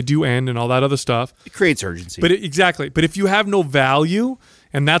promotions and they do end and all that other stuff. It creates urgency. Exactly. But if you have no value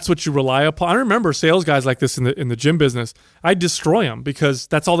and that's what you rely upon. I remember sales guys like this in the gym business. I'd destroy them because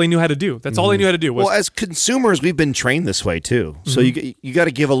that's all they knew how to do. That's all they knew how to do. Well, as consumers, we've been trained this way too. So you got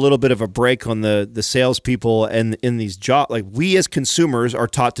to give a little bit of a break on the salespeople and in these jobs. Like we as consumers are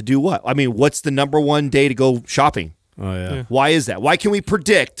taught to do what? I mean, what's the number one day to go shopping? Oh yeah. Why is that? Why can we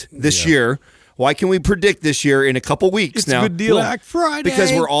predict this year? Why can we predict this year in a couple weeks it's now? It's a good deal. Black Friday.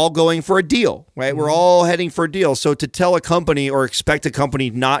 Because we're all going for a deal, right? We're all heading for a deal. So to tell a company or expect a company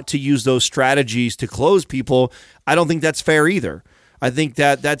not to use those strategies to close people, I don't think that's fair either. I think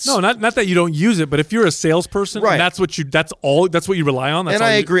that's no, not that you don't use it, but if you're a salesperson, right. and that's what you rely on.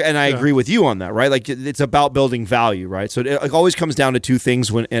 I agree with you on that, right? Like it's about building value, right? So it always comes down to two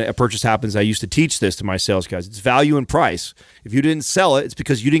things when a purchase happens. I used to teach this to my sales guys. It's value and price. If you didn't sell it, it's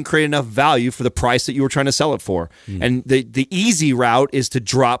because you didn't create enough value for the price that you were trying to sell it for. And the easy route is to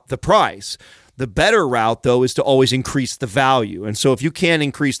drop the price. The better route, though, is to always increase the value. And so if you can't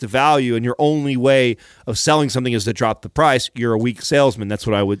increase the value and your only way of selling something is to drop the price, you're a weak salesman. That's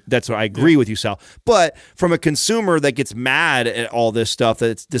what I agree with you, Sal. But from a consumer that gets mad at all this stuff,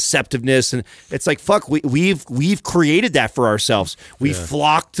 that it's deceptiveness, and it's like, fuck, we've created that for ourselves. We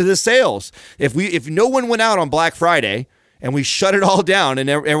flock to the sales. If no one went out on Black Friday and we shut it all down and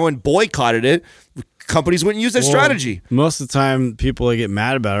everyone boycotted it, companies wouldn't use that strategy. Most of the time, people that get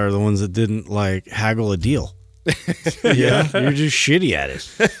mad about it are the ones that didn't like haggle a deal. Yeah, you're just shitty at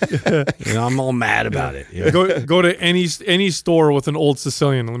it. I'm all mad about it. Yeah. Go to any store with an old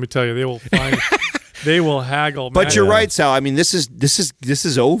Sicilian. Let me tell you, they will find. They will haggle. Man. But you're right, Sal. I mean, this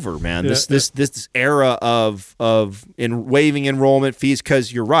is over, man. Yeah. This era of waiving enrollment fees,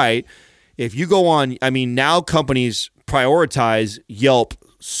 because you're right. If you go on, I mean, now companies prioritize Yelp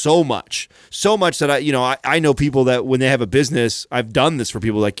so much that I know people that when they have a business, I've done this for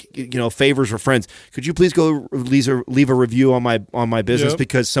people, like, favors for friends. Could you please go leave a review on my business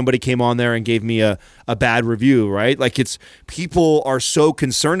because somebody came on there and gave me a bad review, right? Like, it's people are so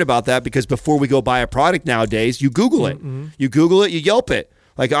concerned about that because before we go buy a product nowadays, you Google it, you Yelp it.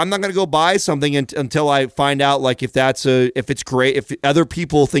 Like, I'm not going to go buy something until I find out, like, if it's great, if other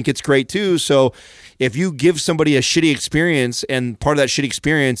people think it's great too. So if you give somebody a shitty experience and part of that shitty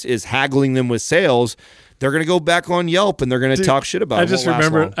experience is haggling them with sales, they're going to go back on Yelp and they're going to talk shit about it.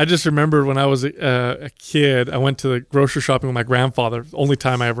 I just remember when I was a kid, I went to the grocery shopping with my grandfather. Only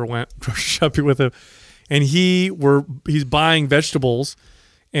time I ever went grocery shopping with him. And he's buying vegetables.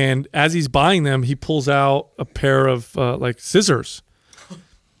 And as he's buying them, he pulls out a pair of like scissors.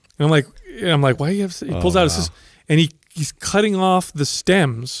 And I'm like, why do you have? He pulls out his scissors, and he's cutting off the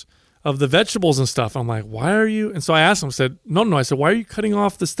stems of the vegetables and stuff. I'm like, why are you? And so I asked him, I said, no. I said, why are you cutting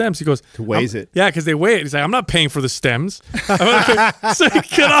off the stems? He goes, to weighs it. Yeah, because they weigh it. He's like, I'm not paying for the stems. So you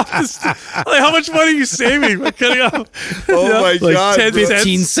cut off the stems. Like, how much money are you saving by cutting off? Oh my God.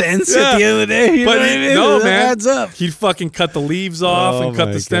 15 cents at the end of the day. You know what I mean? No, That man. adds up. He'd fucking cut the leaves off and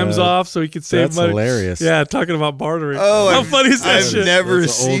cut the stems off so he could save That's money. hilarious. Yeah, talking about bartering. Oh, how funny is that I've shit? never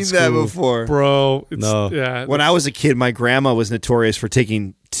That's seen old that school. before. Bro. No. When I was a kid, my grandma was notorious for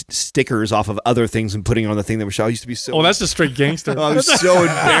taking stickers off of other things and putting on the thing that was shot. I used to be so. Oh, that's just straight gangster. I was so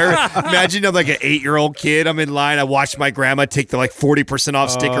embarrassed. Imagine I'm like an 8-year-old kid. I'm in line. I watched my grandma take the like 40% off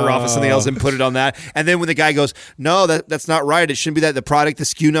sticker off of something else and put it on that. And then when the guy goes, no, that's not right. It shouldn't be that. The product, the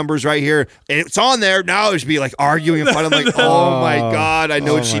SKU number's right here. And it's on there. Now it should be like arguing in front of like, oh my God, I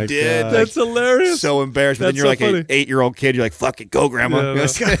know what she did. Like, That's hilarious. so embarrassed. But then you're so like funny. an 8-year-old kid. You're like, fuck it, go, grandma. Yeah,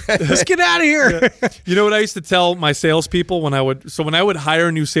 Let's get out of here. You know what I used to tell my salespeople when I would hire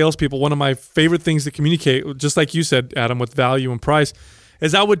new salespeople, one of my favorite things to communicate, just like you said, Adam, with value and price,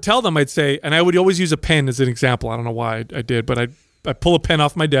 is I would tell them, I'd say, and I would always use a pen as an example. I don't know why I did, but I'd pull a pen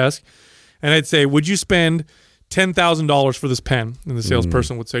off my desk and I'd say, would you spend $10,000 for this pen? And the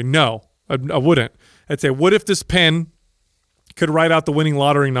salesperson would say, no, I wouldn't. I'd say, what if this pen could write out the winning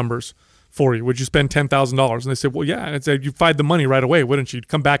lottery numbers for you? Would you spend $10,000? And they said, well, yeah. And I'd say, you'd find the money right away, wouldn't you? You'd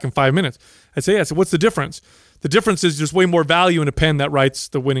come back in 5 minutes. I'd say, yeah. I said, what's the difference? The difference is there's way more value in a pen that writes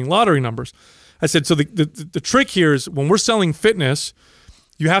the winning lottery numbers. I said, so the trick here is when we're selling fitness,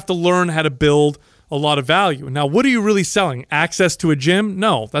 you have to learn how to build a lot of value. Now, what are you really selling? Access to a gym?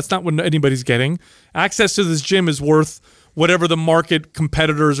 No, that's not what anybody's getting. Access to this gym is worth whatever the market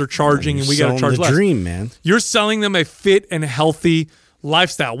competitors are charging, and we got to charge less. Dream, man. You're selling them a fit and healthy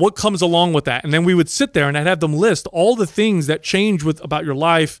lifestyle. What comes along with that? And then we would sit there and I'd have them list all the things that change about your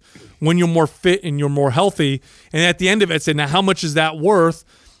life when you're more fit and you're more healthy. And at the end of it, I'd say, now how much is that worth?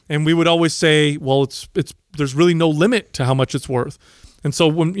 And we would always say, well, it's there's really no limit to how much it's worth. And so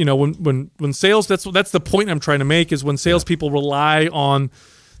when sales, that's the point I'm trying to make, is when salespeople rely on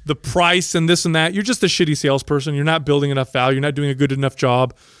the price and this and that, you're just a shitty salesperson. You're not building enough value. You're not doing a good enough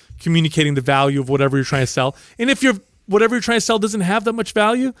job communicating the value of whatever you're trying to sell. And if whatever you're trying to sell doesn't have that much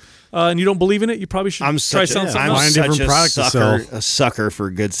value, and you don't believe in it, you probably should try selling something else. I'm such a sucker for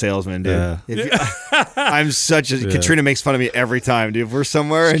a good salesman, dude. Yeah. I'm such a Katrina makes fun of me every time, dude. If we're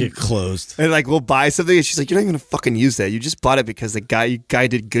somewhere and Get closed. like we'll buy something and she's like, you're not even gonna fucking use that. You just bought it because the guy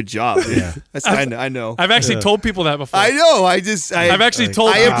did a good job. Dude. Yeah. I know. I've actually told people that before. I know. I've actually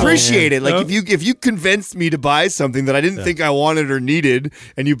told I people. appreciate it. Like Yeah. if you convinced me to buy something that I didn't think I wanted or needed,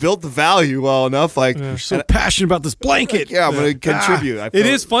 and you built the value well enough, like You're so passionate about this blanket. yeah, I'm gonna contribute. It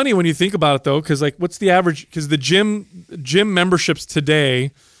is funny when you think about it, though, because like, what's the average? Because the gym memberships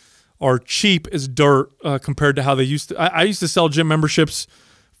today are cheap as dirt compared to how they used to. I used to sell gym memberships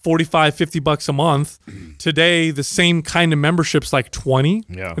 $45-$50 a month. Today, the same kind of memberships like $20.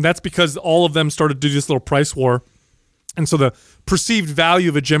 Yeah. And that's because all of them started to do this little price war. And so the perceived value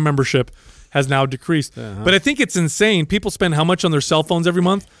of a gym membership has now decreased. But I think it's insane. People spend how much on their cell phones every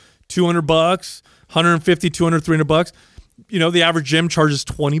month? $200, $150, $200, $300. You know, the average gym charges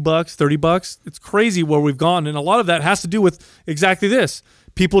 $20, $30. It's crazy where we've gone. And a lot of that has to do with exactly this.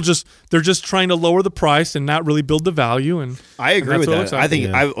 they're just trying to lower the price and not really build the value. And I agree with that. I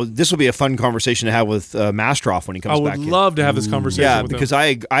think this will be a fun conversation to have with Mastroff when he comes back. I would love to have this conversation. Yeah, with because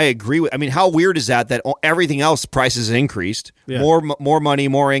him. I agree with. I mean, how weird is that everything else prices increased, more money,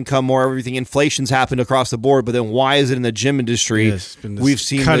 more income, more everything. Inflation's happened across the board, but then why is it in the gym industry? We've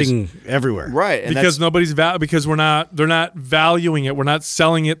seen cutting everywhere, right? And because because they're not valuing it. We're not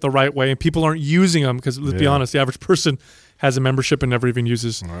selling it the right way, and people aren't using them. Because let's be honest, the average person has a membership and never even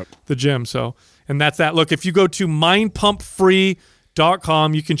uses the gym. So, and that's that. Look, if you go to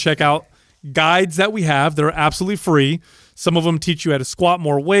mindpumpfree.com, you can check out guides that we have that are absolutely free. Some of them teach you how to squat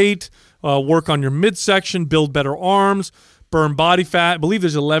more weight, work on your midsection, build better arms, burn body fat. I believe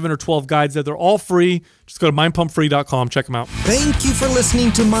there's 11 or 12 guides that they're all free. Just go to mindpumpfree.com. Check them out. Thank you for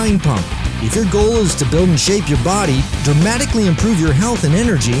listening to Mind Pump. If your goal is to build and shape your body, dramatically improve your health and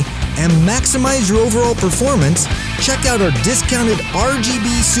energy, and maximize your overall performance, check out our discounted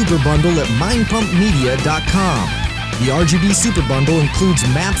RGB Super Bundle at mindpumpmedia.com. The RGB Super Bundle includes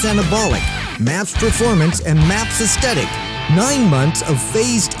MAPS Anabolic, MAPS Performance, and MAPS Aesthetic. 9 months of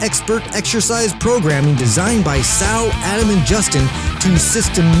phased expert exercise programming designed by Sal, Adam, and Justin to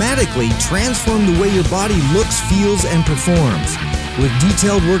systematically transform the way your body looks, feels, and performs. With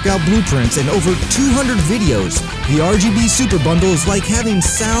detailed workout blueprints and over 200 videos, the RGB Super Bundle is like having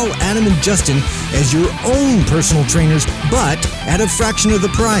Sal, Adam, and Justin as your own personal trainers, but at a fraction of the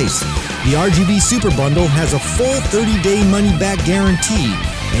price. The RGB Super Bundle has a full 30-day money-back guarantee,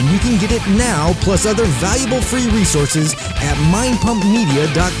 and you can get it now plus other valuable free resources at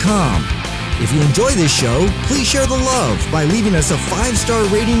mindpumpmedia.com. If you enjoy this show, please share the love by leaving us a 5-star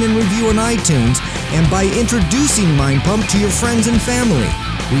rating and review on iTunes and by introducing Mind Pump to your friends and family.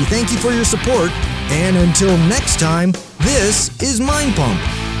 We thank you for your support, and until next time, this is Mind Pump.